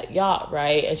that yacht,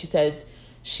 right? And she said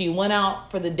she went out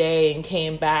for the day and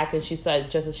came back, and she said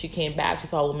just as she came back, she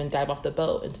saw a woman dive off the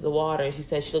boat into the water, and she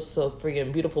said she looked so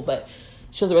freaking beautiful, but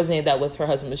she was resonating that with her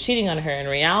husband was cheating on her. In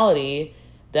reality,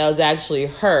 that was actually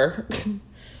her.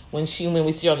 when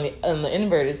we see her on the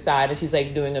inverted side, and she's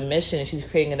like doing a mission, and she's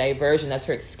creating a diversion, that's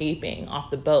her escaping off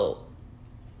the boat.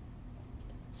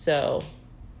 So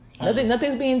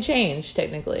nothing's being changed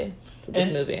technically with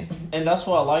this movie. And that's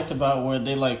what I liked about where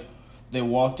they like they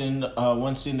walked in.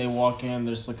 One scene they walk in.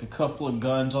 There's like a couple of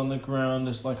guns on the ground.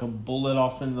 There's like a bullet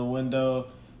off in the window,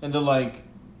 and they're like,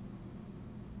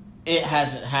 "It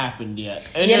hasn't happened yet."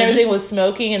 And everything was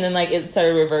smoking, and then like it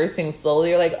started reversing slowly.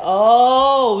 You're like,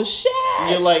 "Oh shit!"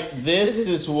 You're like, "This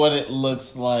is what it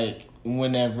looks like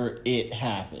whenever it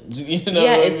happens." You know?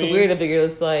 Yeah, what it's I mean? weird. But you're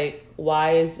just like,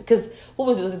 why is? Because what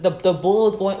was it? It was like the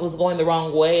bullet was going the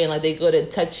wrong way, and like they go to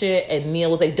touch it, and Neil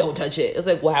was like, "Don't touch it." It's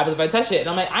like, what happens if I touch it? And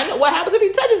I'm like, I know what happens if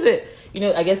he touches it. You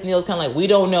know, I guess Neil's kind of like, we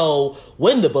don't know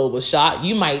when the bullet was shot.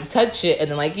 You might touch it, and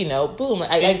then like, you know, boom.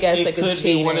 I guess it like could a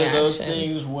chain be one reaction. of those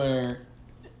things where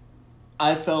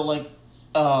I felt like,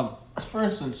 for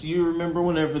instance, you remember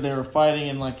whenever they were fighting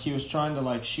and like he was trying to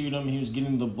like shoot him, he was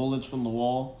getting the bullets from the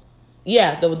wall.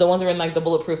 Yeah, the ones that were in like the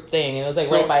bulletproof thing, and it was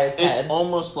like right by his head. It's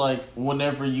almost like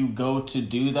whenever you go to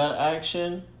do that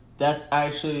action, that's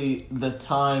actually the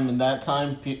time and that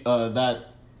time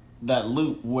that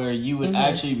loop where you would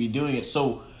actually be doing it.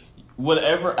 So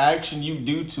whatever action you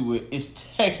do to it is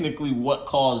technically what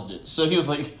caused it. So he was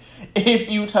like, if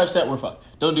you touch that, we're fucked.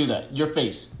 Don't do that. Your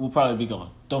face will probably be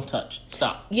gone. Don't touch.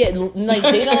 Stop. Yeah, like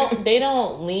they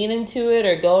don't lean into it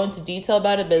or go into detail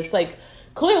about it, but it's like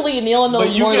clearly Neil knows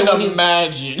but you more can than what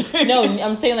imagine. No,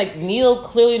 I'm saying like Neil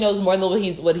clearly knows more than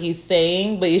what he's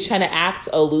saying, but he's trying to act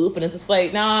aloof, and it's just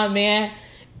like, nah, man,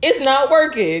 it's not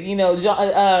working. You know,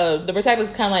 the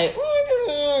protagonist is kind of like,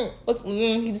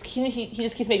 he just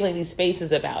keeps making like these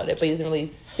faces about it, but he doesn't really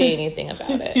say anything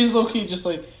about it. He's low key just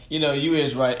like, you know, you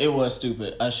is right. It was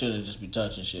stupid. I shouldn't just be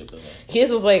touching shit. But he's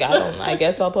just like, I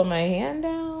guess I'll put my hand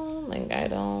down. Like I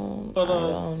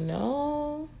don't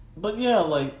know. But yeah,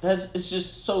 like it's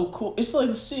just so cool. It's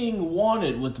like seeing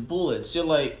Wanted with bullets. You're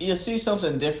like, you see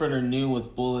something different or new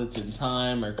with bullets and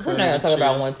time or. We're not gonna talk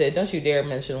about Wanted. Don't you dare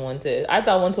mention Wanted. I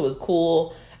thought Wanted was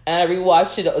cool, and I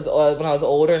rewatched it when I was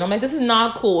older, and I'm like, this is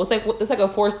not cool. It's like a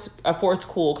forced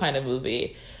cool kind of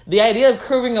movie. The idea of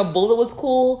curving a bullet was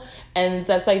cool, and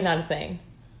that's like not a thing.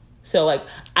 So like,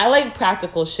 I like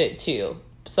practical shit too.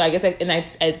 So I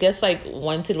guess like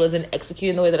Wanted wasn't executed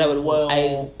in the way that I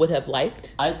would have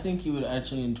liked. I think you would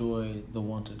actually enjoy the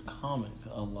Wanted comic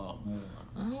a lot more.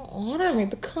 I don't want to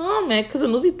read the comic because the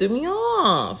movie threw me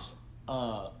off.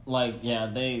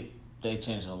 They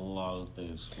changed a lot of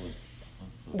things.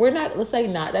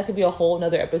 That could be a whole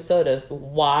nother episode of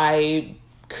why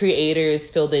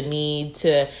creators feel the need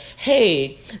to,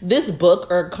 hey, this book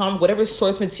or comic, whatever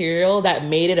source material that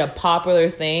made it a popular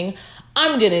thing,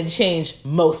 I'm going to change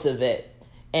most of it.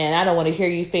 And I don't want to hear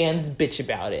you fans bitch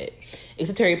about it.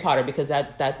 Except Harry Potter, because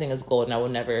that thing is gold, and I will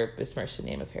never besmirch the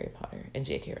name of Harry Potter and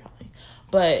J.K. Rowling.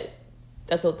 But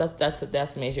that's the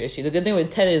major issue. The good thing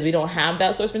with Tenet is we don't have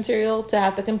that source material to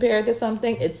have to compare it to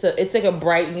something. It's like a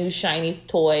bright, new, shiny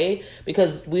toy,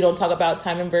 because we don't talk about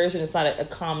time inversion. It's not a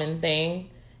common thing,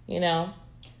 you know?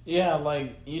 Yeah,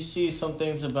 like, you see some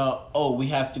things about, we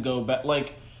have to go back.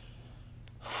 Like,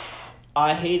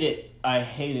 I hate it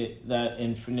that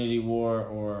Infinity War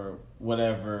or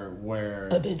whatever, where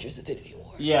Avengers Infinity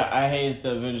War. Yeah, I hate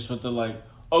the Avengers with the like,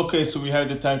 okay, so we have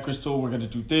the time crystal, we're gonna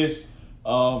do this.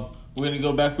 We're gonna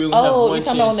go back. We only have one chance. Oh, you're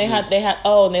talking about when they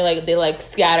had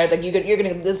scattered. Like you're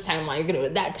gonna go this timeline, you're gonna go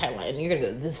that timeline, and you're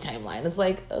gonna go this timeline. It's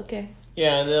like, okay.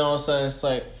 Yeah, and then all of a sudden it's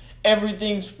like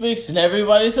everything's fixed and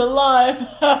everybody's alive.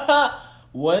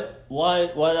 What? Why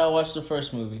did I watch the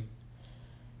first movie?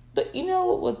 But you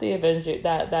know, with the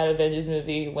that Avengers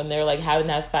movie, when they're like having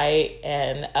that fight,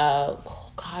 and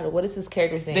what is his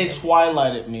character's name? They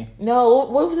Twilighted me. No,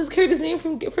 what was his character's name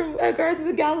from Guardians of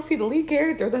the Galaxy? The lead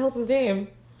character. What the hell's his name?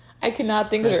 I cannot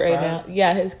think of it right now.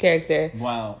 Yeah, his character.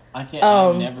 Wow, I can't.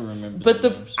 I never remember.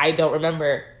 But I don't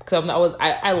remember because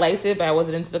I liked it, but I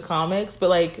wasn't into the comics. But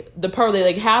like the part where they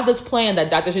like have this plan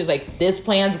that Doctor Strange's like, this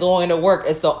plan's going to work.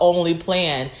 It's the only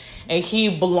plan, and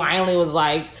he blindly was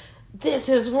like, this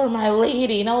is for my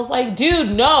lady. And I was like,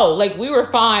 dude, no. Like, we were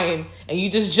fine. And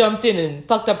you just jumped in and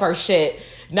fucked up our shit.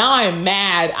 Now I'm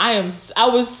mad. I was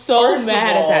so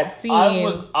mad at that scene.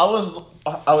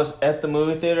 I was at the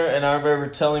movie theater, and I remember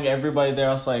telling everybody there,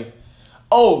 I was like,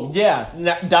 oh,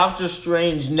 yeah, Doctor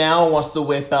Strange now wants to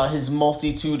whip out his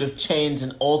multitude of chains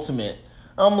and ultimate.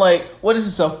 I'm like, what is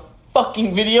this, a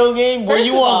fucking video game where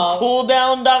you on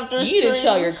cooldown, Doctor Strange? You need to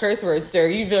chill your curse words, sir.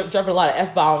 You've dropping a lot of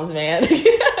F-bombs, man.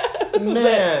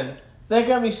 Man, that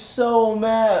got me so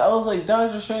mad. I was like,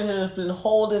 Doctor Strange has been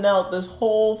holding out this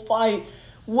whole fight.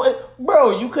 What,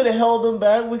 bro? You could have held him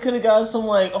back. We could have got some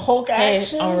like Hulk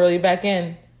action. I'm really back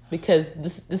in because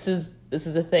this is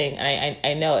a thing, and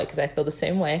I know it because I feel the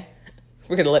same way.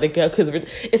 We're gonna let it go because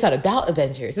it's not about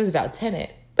Avengers. It's about Tenet.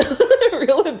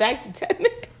 Reel it back to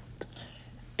Tenet.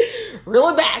 reel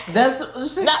it back.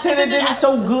 Tenet did it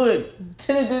so good.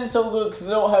 Tenet did it so good because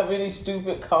they don't have any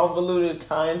stupid convoluted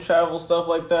time travel stuff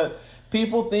like that.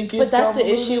 People think it's But that's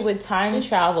convoluted. the issue with time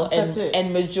travel,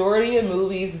 and majority of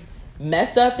movies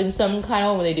mess up in some kind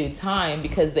of way when they do time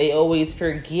because they always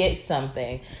forget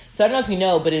something. So I don't know if you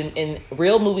know, but in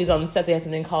real movies on the sets, they have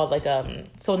something called like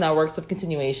something that works with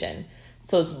continuation.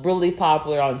 So it's really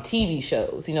popular on TV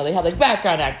shows. You know, they have like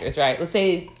background actors, right? Let's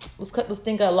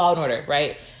think of Law and Order,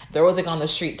 right? They're always like on the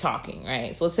street talking,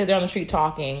 right? So let's say they're on the street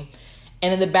talking,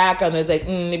 and in the background there's like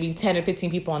maybe 10 or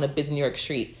 15 people on a busy New York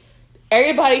street.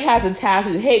 Everybody has a task.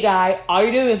 Hey, guy, all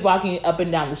you're doing is walking up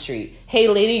and down the street. Hey,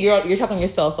 lady, you're talking on your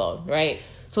cell phone, right?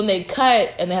 So when they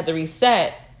cut and they have to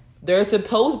reset, they're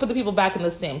supposed to put the people back in the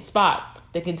same spot.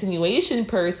 The continuation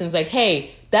person's like,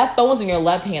 hey, that phone was in your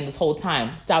left hand this whole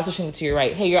time. Stop switching it to your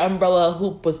right. Hey, your umbrella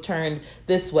hoop was turned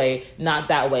this way, not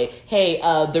that way. Hey,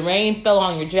 the rain fell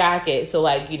on your jacket. So,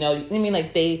 like, you know, I mean,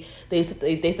 like they set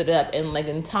it up. And, like,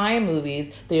 in time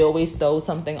movies, they always throw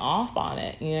something off on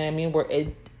it. You know what I mean? Where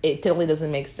it totally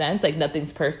doesn't make sense. Like,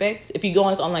 nothing's perfect. If you go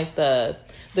like on like the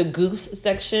goofs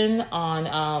section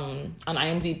on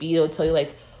IMDb, it'll tell you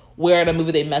like where in a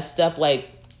movie they messed up. Like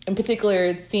in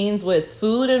particular, scenes with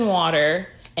food and water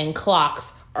and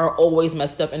clocks are always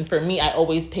messed up. And for me, I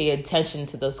always pay attention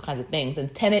to those kinds of things.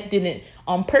 And Tenet didn't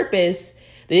on purpose.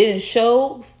 They didn't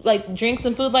show like drinks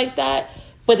and food like that,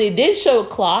 but they did show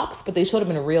clocks. But they showed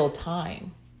them in real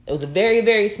time. It was a very,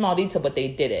 very small detail, but they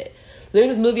did it. So there's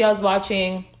this movie I was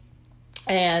watching.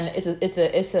 And it's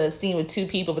a scene with two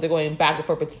people, but they're going back and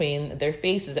forth between their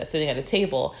faces that's sitting at a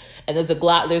table. And there's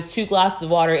 2 glasses of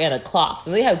water and a clock. So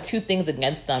they have 2 things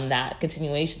against them that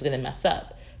continuation is going to mess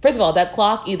up. First of all, that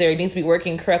clock either needs to be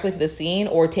working correctly for the scene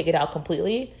or take it out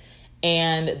completely.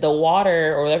 And the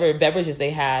water or whatever beverages they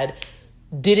had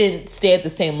didn't stay at the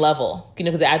same level, you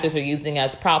know, because the actors are using it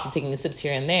as props and taking the sips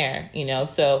here and there, you know.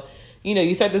 So, you know,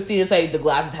 you start to see it's like the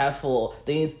glass is half full.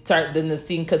 Then the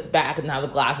scene cuts back and now the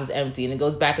glass is empty and it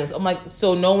goes back. And I'm like,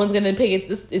 so no one's going to pay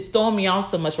it. It's throwing me off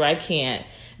so much where I can't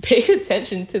pay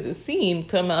attention to the scene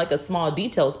because I'm like a small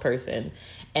details person.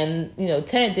 And, you know,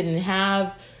 Tenet didn't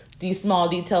have these small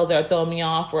details that are throwing me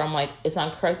off where I'm like, it's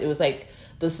not correct. It was like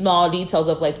the small details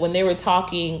of like when they were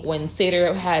talking, when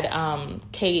Sater had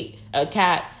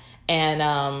Kat,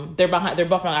 and they're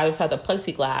both on either side of the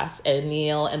plexiglass, and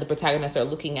Neil and the protagonist are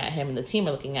looking at him, and the team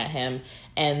are looking at him,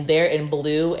 and they're in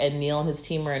blue, and Neil and his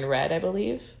team are in red, I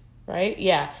believe, right?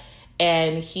 Yeah.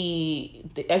 And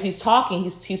as he's talking,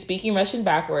 he's speaking Russian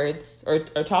backwards, or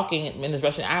talking in his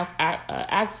Russian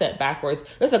accent backwards.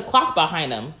 There's a clock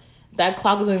behind him. That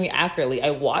clock is moving accurately.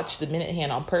 I watched the minute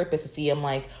hand on purpose to see him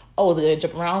like, oh, is it going to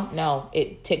jump around? No,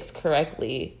 it ticks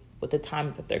correctly with the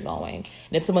time that they're going.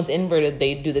 And if someone's inverted,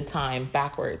 they do the time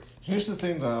backwards. Here's the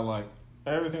thing that I like.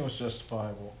 Everything was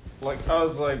justifiable. Like, I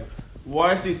was like,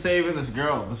 why is he saving this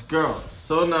girl? This girl,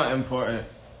 so not important.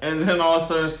 And then all of a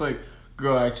sudden it's like,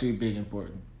 girl actually being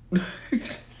important.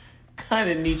 Kind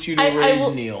of need you to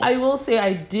raise Neil. I will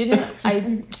say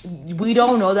we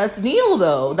don't know that's Neil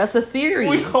though. That's a theory.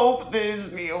 We hope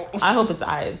there's Neil. I hope it's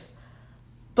Ives.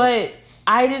 But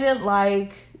I didn't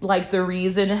like the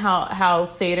reason how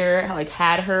Sater like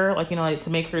had her, like, you know, like to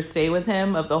make her stay with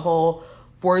him of the whole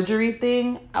forgery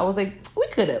thing. I was like, we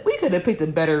could have picked a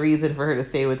better reason for her to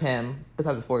stay with him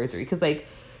besides forgery. Because like,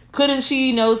 couldn't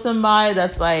she know somebody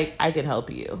that's like, I can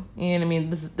help you? You know what I mean?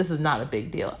 This is not a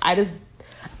big deal.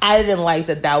 I didn't like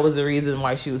that was the reason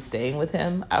why she was staying with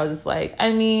him. I was just like,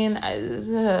 I mean,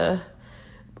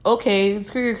 okay,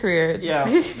 screw your career.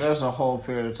 Yeah, there's a whole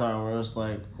period of time where it's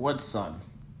like, what son?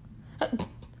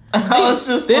 I was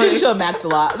just they didn't show Max a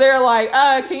lot. They're like,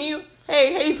 can you,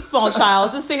 hey, small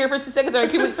child, just sit here for 2 seconds. Or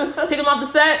can we take him off the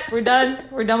set? We're done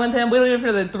with him. We don't need him for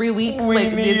another 3 weeks. We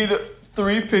need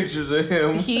 3 pictures of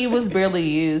him. He was barely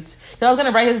used. I was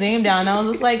gonna write his name down. And I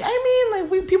was just like, I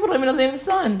mean, like people don't even know the name of the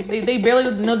son. They barely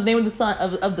know the name of the son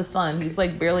of the son. He's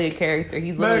like barely a character.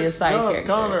 He's literally a side character.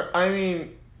 Connor, I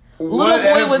mean, little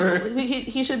boy with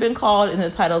he should have been called in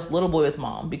the titles "Little Boy with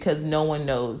Mom" because no one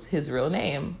knows his real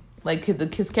name. Like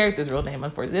his character's real name,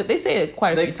 unfortunately. They say it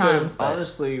quite a few times. They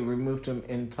honestly removed him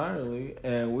entirely,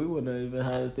 and we wouldn't have even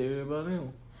had a theory about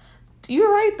him.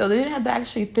 You're right, though. They didn't have to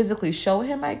actually physically show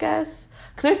him, I guess.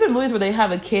 Because there's been movies where they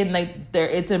have a kid, and like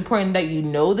it's important that you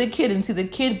know the kid and see the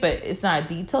kid, but it's not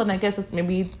detailed. And I guess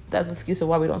maybe that's an excuse of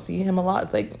why we don't see him a lot.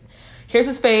 It's like, here's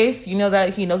his face. You know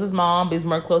that he knows his mom, but he's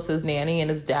more close to his nanny,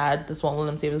 and his dad just won't let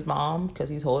him save his mom because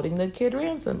he's holding the kid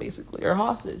ransom, basically, or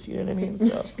hostage. You know what I mean?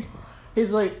 So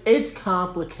he's like, it's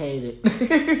complicated.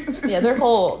 Yeah, that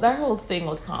whole thing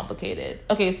was complicated.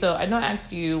 Okay, so I know I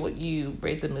asked you what you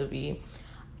rate the movie.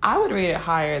 I would rate it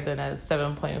higher than a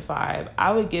 7.5.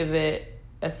 I would give it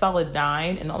a solid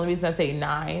 9. And the only reason I say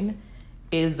 9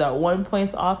 is 1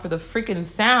 point off for the freaking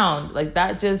sound. Like,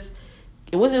 that just,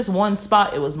 it wasn't just one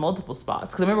spot, it was multiple spots.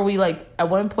 Because I remember we, like, at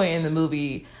one point in the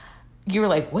movie, you were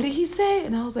like, what did he say?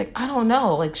 And I was like, I don't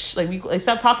know. Like,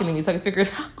 stop talking to me so I can figure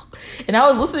it out. And I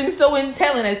was listening so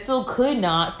intently, and I still could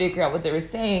not figure out what they were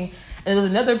saying. And there was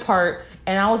another part,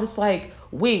 and I was just like,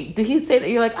 wait, did he say that?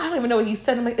 You're like, I don't even know what he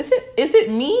said. I'm like, is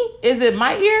it me? Is it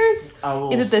my ears?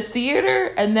 Is it the theater?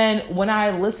 And then when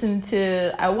I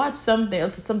watched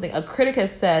something, a critic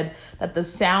has said that the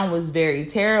sound was very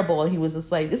terrible. And he was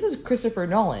just like, this is Christopher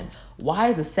Nolan. Why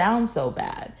is the sound so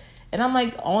bad? And I'm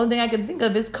like, the only thing I can think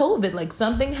of is COVID. Like,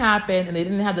 something happened and they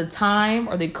didn't have the time,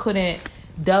 or they couldn't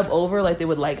dub over like they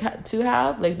would like to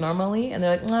have, like normally. And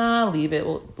they're like, nah, leave it.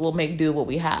 We'll make do what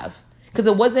we have. Because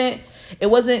it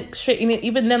wasn't straight. I mean,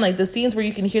 even then, like, the scenes where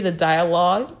you can hear the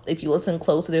dialogue, if you listen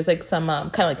closely, there's like some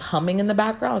kind of like humming in the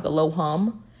background, like a low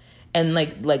hum. And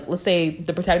like let's say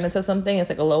the protagonist says something, it's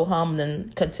like a low hum, and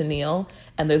then cut to Neil,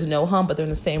 and there's no hum, but they're in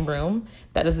the same room.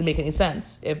 That doesn't make any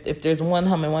sense. If there's one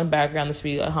hum in one background, there should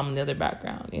be a hum in the other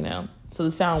background, you know? So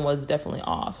the sound was definitely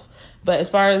off. But as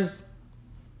far as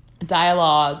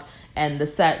dialogue and the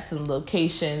sets and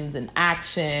locations and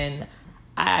action,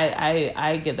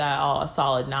 I give that all a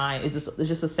solid 9. It's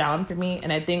just a sound for me.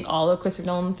 And I think all of Christopher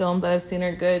Nolan films that I've seen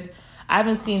are good. I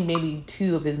haven't seen maybe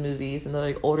 2 of his movies, and they're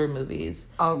like older movies.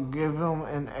 I'll give him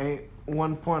an 8.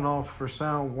 1 point off for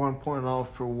sound, 1 point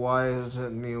off for why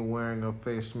isn't Neil wearing a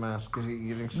face mask? Because he's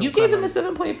getting some. You gave him a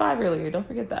 7.5 earlier. Don't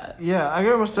forget that. Yeah, I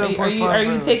gave him a 7.5. Are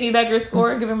you taking back your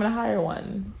score and giving him a higher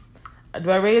one?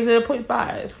 Do I raise it a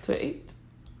 0.5 to an 8?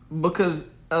 Because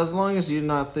as long as you're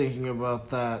not thinking about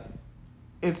that,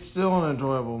 it's still an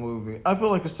enjoyable movie. I feel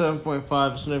like a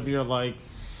 7.5 is whenever you're like,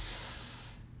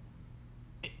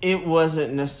 it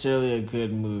wasn't necessarily a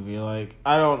good movie. Like,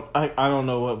 I don't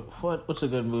know what's a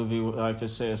good movie I could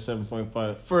say a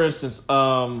 7.5. For instance,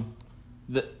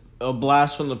 A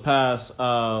Blast from the Past,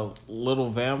 Little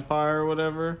Vampire or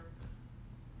whatever.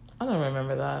 I don't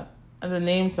remember that. The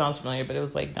name sounds familiar, but it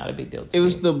was like not a big deal to me. It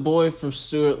was the boy from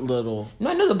Stuart Little.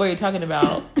 No, I know the boy you're talking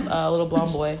about, little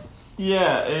blonde boy.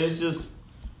 Yeah, it's just,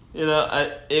 you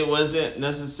know, it wasn't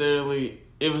necessarily.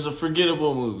 It was a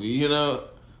forgettable movie, you know.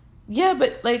 Yeah,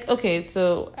 but like, okay,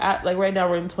 so like right now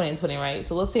we're in 2020, right?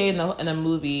 So let's say in a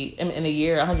movie in a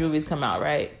year, 100 movies come out,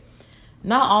 right?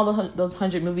 Not all those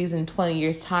 100 movies in 20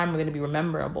 years' time are going to be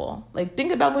memorable. Like,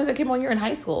 think about movies that came on when you're in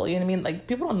high school. You know what I mean? Like,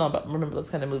 people don't remember those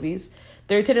kind of movies.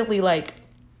 They're technically like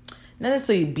not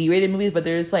necessarily B-rated movies, but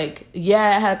there's like,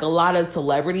 yeah, it had like a lot of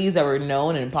celebrities that were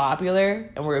known and popular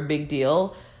and were a big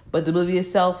deal, but the movie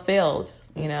itself failed.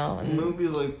 You know, and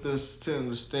movies like this tend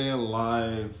to stay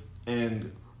alive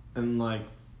and like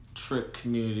trick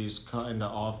communities kind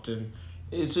of often.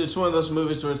 It's one of those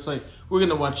movies where it's like, we're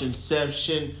gonna watch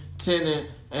Inception, Tenet,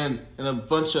 and a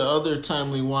bunch of other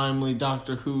timely-wimely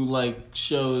Doctor Who like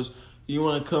shows. You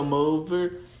want to come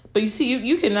over? But you see,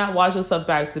 you cannot watch yourself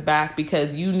back to back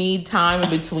because you need time in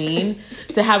between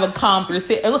to have a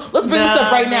conversation. Let's bring this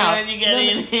up right now. You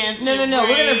gotta enhance no. your We're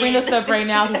brain. gonna bring this up right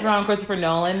now since we're on Christopher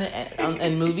Nolan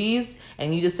and movies,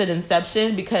 and you just said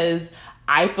Inception because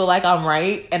I feel like I'm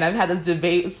right, and I've had this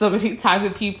debate so many times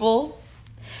with people.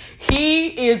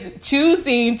 He is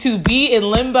choosing to be in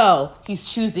limbo. He's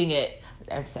choosing it.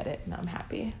 I've said it. Now I'm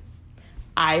happy.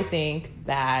 I think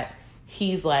that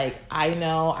he's like, I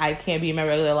know I can't be in my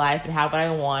regular life and have what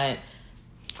I want.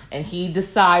 And he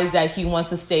decides that he wants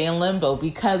to stay in limbo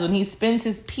because when he spins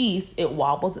his piece, it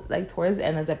wobbles like towards the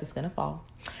end as if it's going to fall.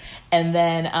 And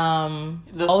then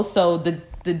also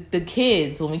the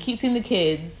kids, when we keep seeing the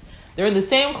kids, they're in the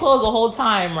same clothes the whole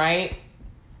time, right?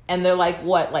 And they're like,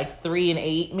 what, like 3 and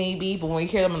 8 maybe? But when we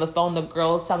hear them on the phone, the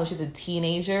girl sounds like she's a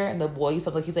teenager and the boy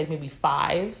sounds like he's like maybe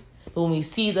 5. But when we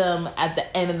see them at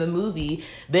the end of the movie,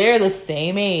 they're the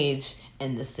same age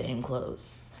and the same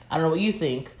clothes. I don't know what you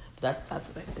think, but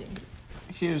that's what I think.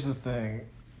 Here's the thing.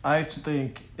 I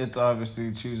think it's obviously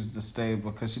he chooses to stay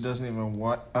because he doesn't even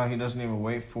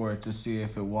wait for it to see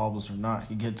if it wobbles or not.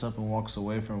 He gets up and walks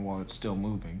away from it while it's still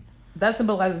moving. That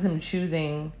symbolizes him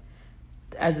choosing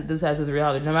as his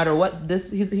reality. No matter what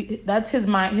that's his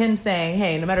mind, him saying,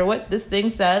 hey, no matter what this thing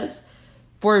says,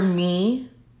 for me,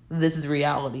 this is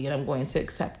reality and I'm going to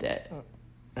accept it.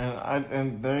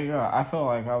 And there you go. I felt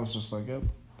like I was just like, yep,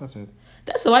 that's it.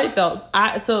 That's how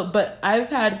I felt. But I've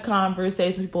had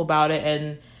conversations with people about it,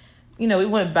 and you know, we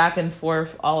went back and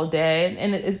forth all day,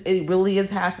 and it really is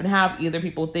half and half. Either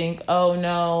people think, oh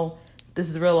no, this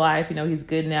is real life, you know, he's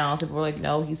good now. So people are like,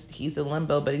 no, he's in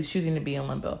limbo, but he's choosing to be in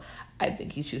limbo. I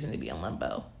think he's choosing to be in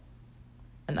limbo.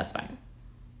 and that's fine.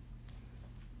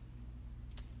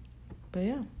 But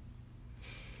yeah.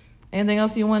 Anything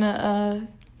else you want to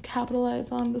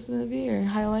capitalize on this movie or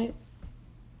highlight?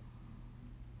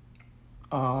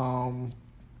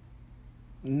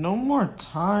 No more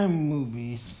time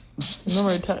movies. No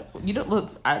more time. You don't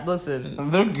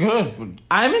listen. They're good. But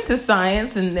I'm into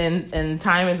science and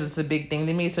time is a big thing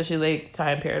to me, especially like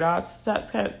time paradox,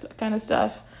 that kind of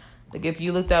stuff. Like if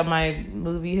you looked at my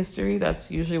movie history, that's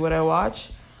usually what I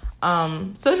watch.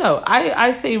 So no,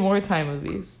 I say more time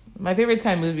movies. My favorite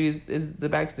time movies is the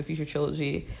Back to the Future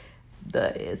trilogy.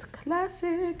 That is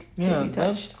classic. Yeah,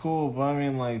 that's cool. But I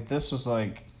mean, like, this was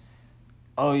like,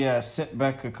 oh yeah, sent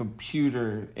back a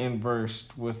computer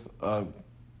inversed with a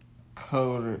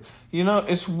coder. You know,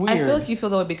 it's weird. I feel like you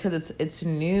feel that way because it's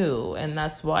new, and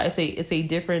that's why I say it's a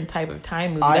different type of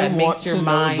time movie that makes your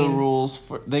mind. Know the rules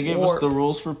for. They gave us the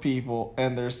rules for people,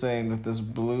 and they're saying that this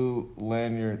blue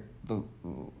lanyard,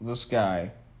 this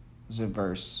guy, is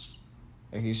inverse.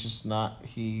 And he's just not.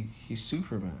 He's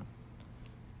Superman.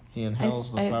 He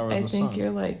inhales the power of the sun. I think you're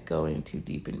like going too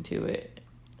deep into it.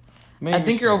 Maybe I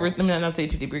think you're I'm not saying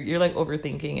too deep. You're like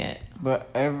overthinking it. But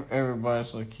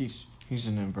everybody's like he's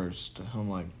an inverse. I'm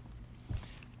like,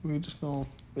 we just gonna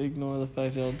ignore the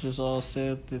fact that y'all just all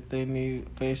said that they need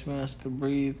face masks to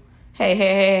breathe.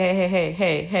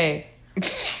 Hey.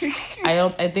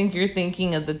 I think you're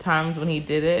thinking of the times when he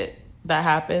did it. That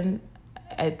happened.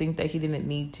 I think that he didn't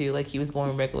need to. Like he was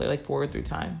going regular, like forward through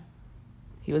time.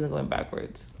 He wasn't going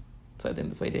backwards. So I think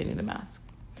that's why he didn't need the mask.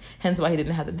 Hence why he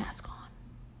didn't have the mask on.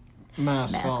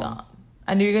 Mask on.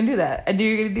 I knew you were going to do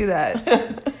that.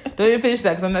 Don't even finish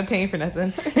that because I'm not paying for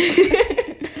nothing.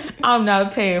 I'm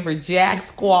not paying for jack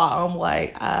squat. I'm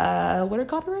like, what are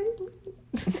copyright?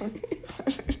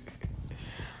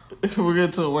 We're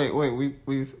going to wait.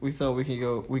 We thought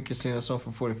we could sing a song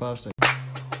for 45 seconds.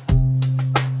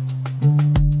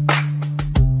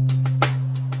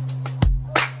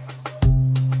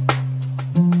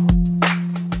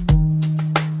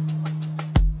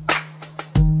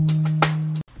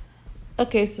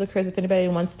 Okay, so Chris, if anybody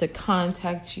wants to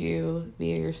contact you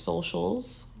via your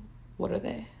socials, what are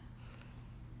they?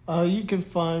 You can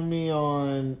find me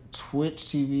on Twitch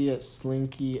TV at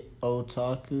Slinky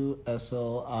Otaku,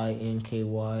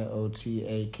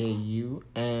 SlinkYOtaku,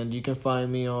 and you can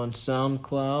find me on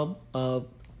SoundCloud,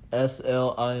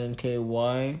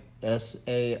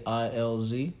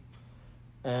 SlinkYSailz,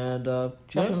 and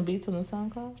dropping beats on the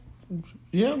SoundCloud.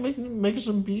 Yeah, making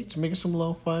some beats, making some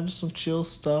lo-fi, just some chill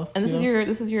stuff. And this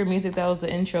is your music. That was the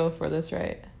intro for this,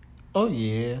 right? Oh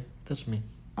yeah, that's me.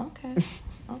 Okay,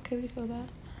 we feel that.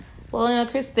 Well,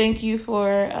 Chris, thank you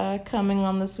for coming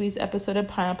on this week's episode of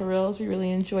Pineapple Reels. We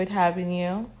really enjoyed having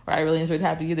you. Or I really enjoyed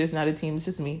having you. There's not a team. It's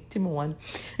just me. Team of one.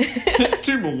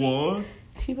 Team of one.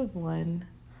 Team of one.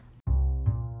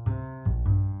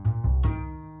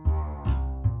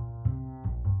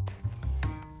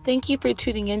 Thank you for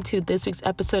tuning in to this week's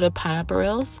episode of Pineapple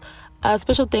Reels.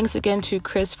 Special thanks again to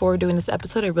Chris for doing this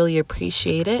episode. I really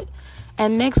appreciate it.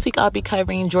 And next week, I'll be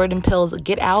covering Jordan Peele's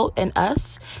Get Out and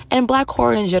Us, and Black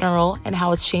horror in general, and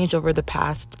how it's changed over the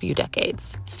past few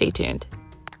decades. Stay tuned.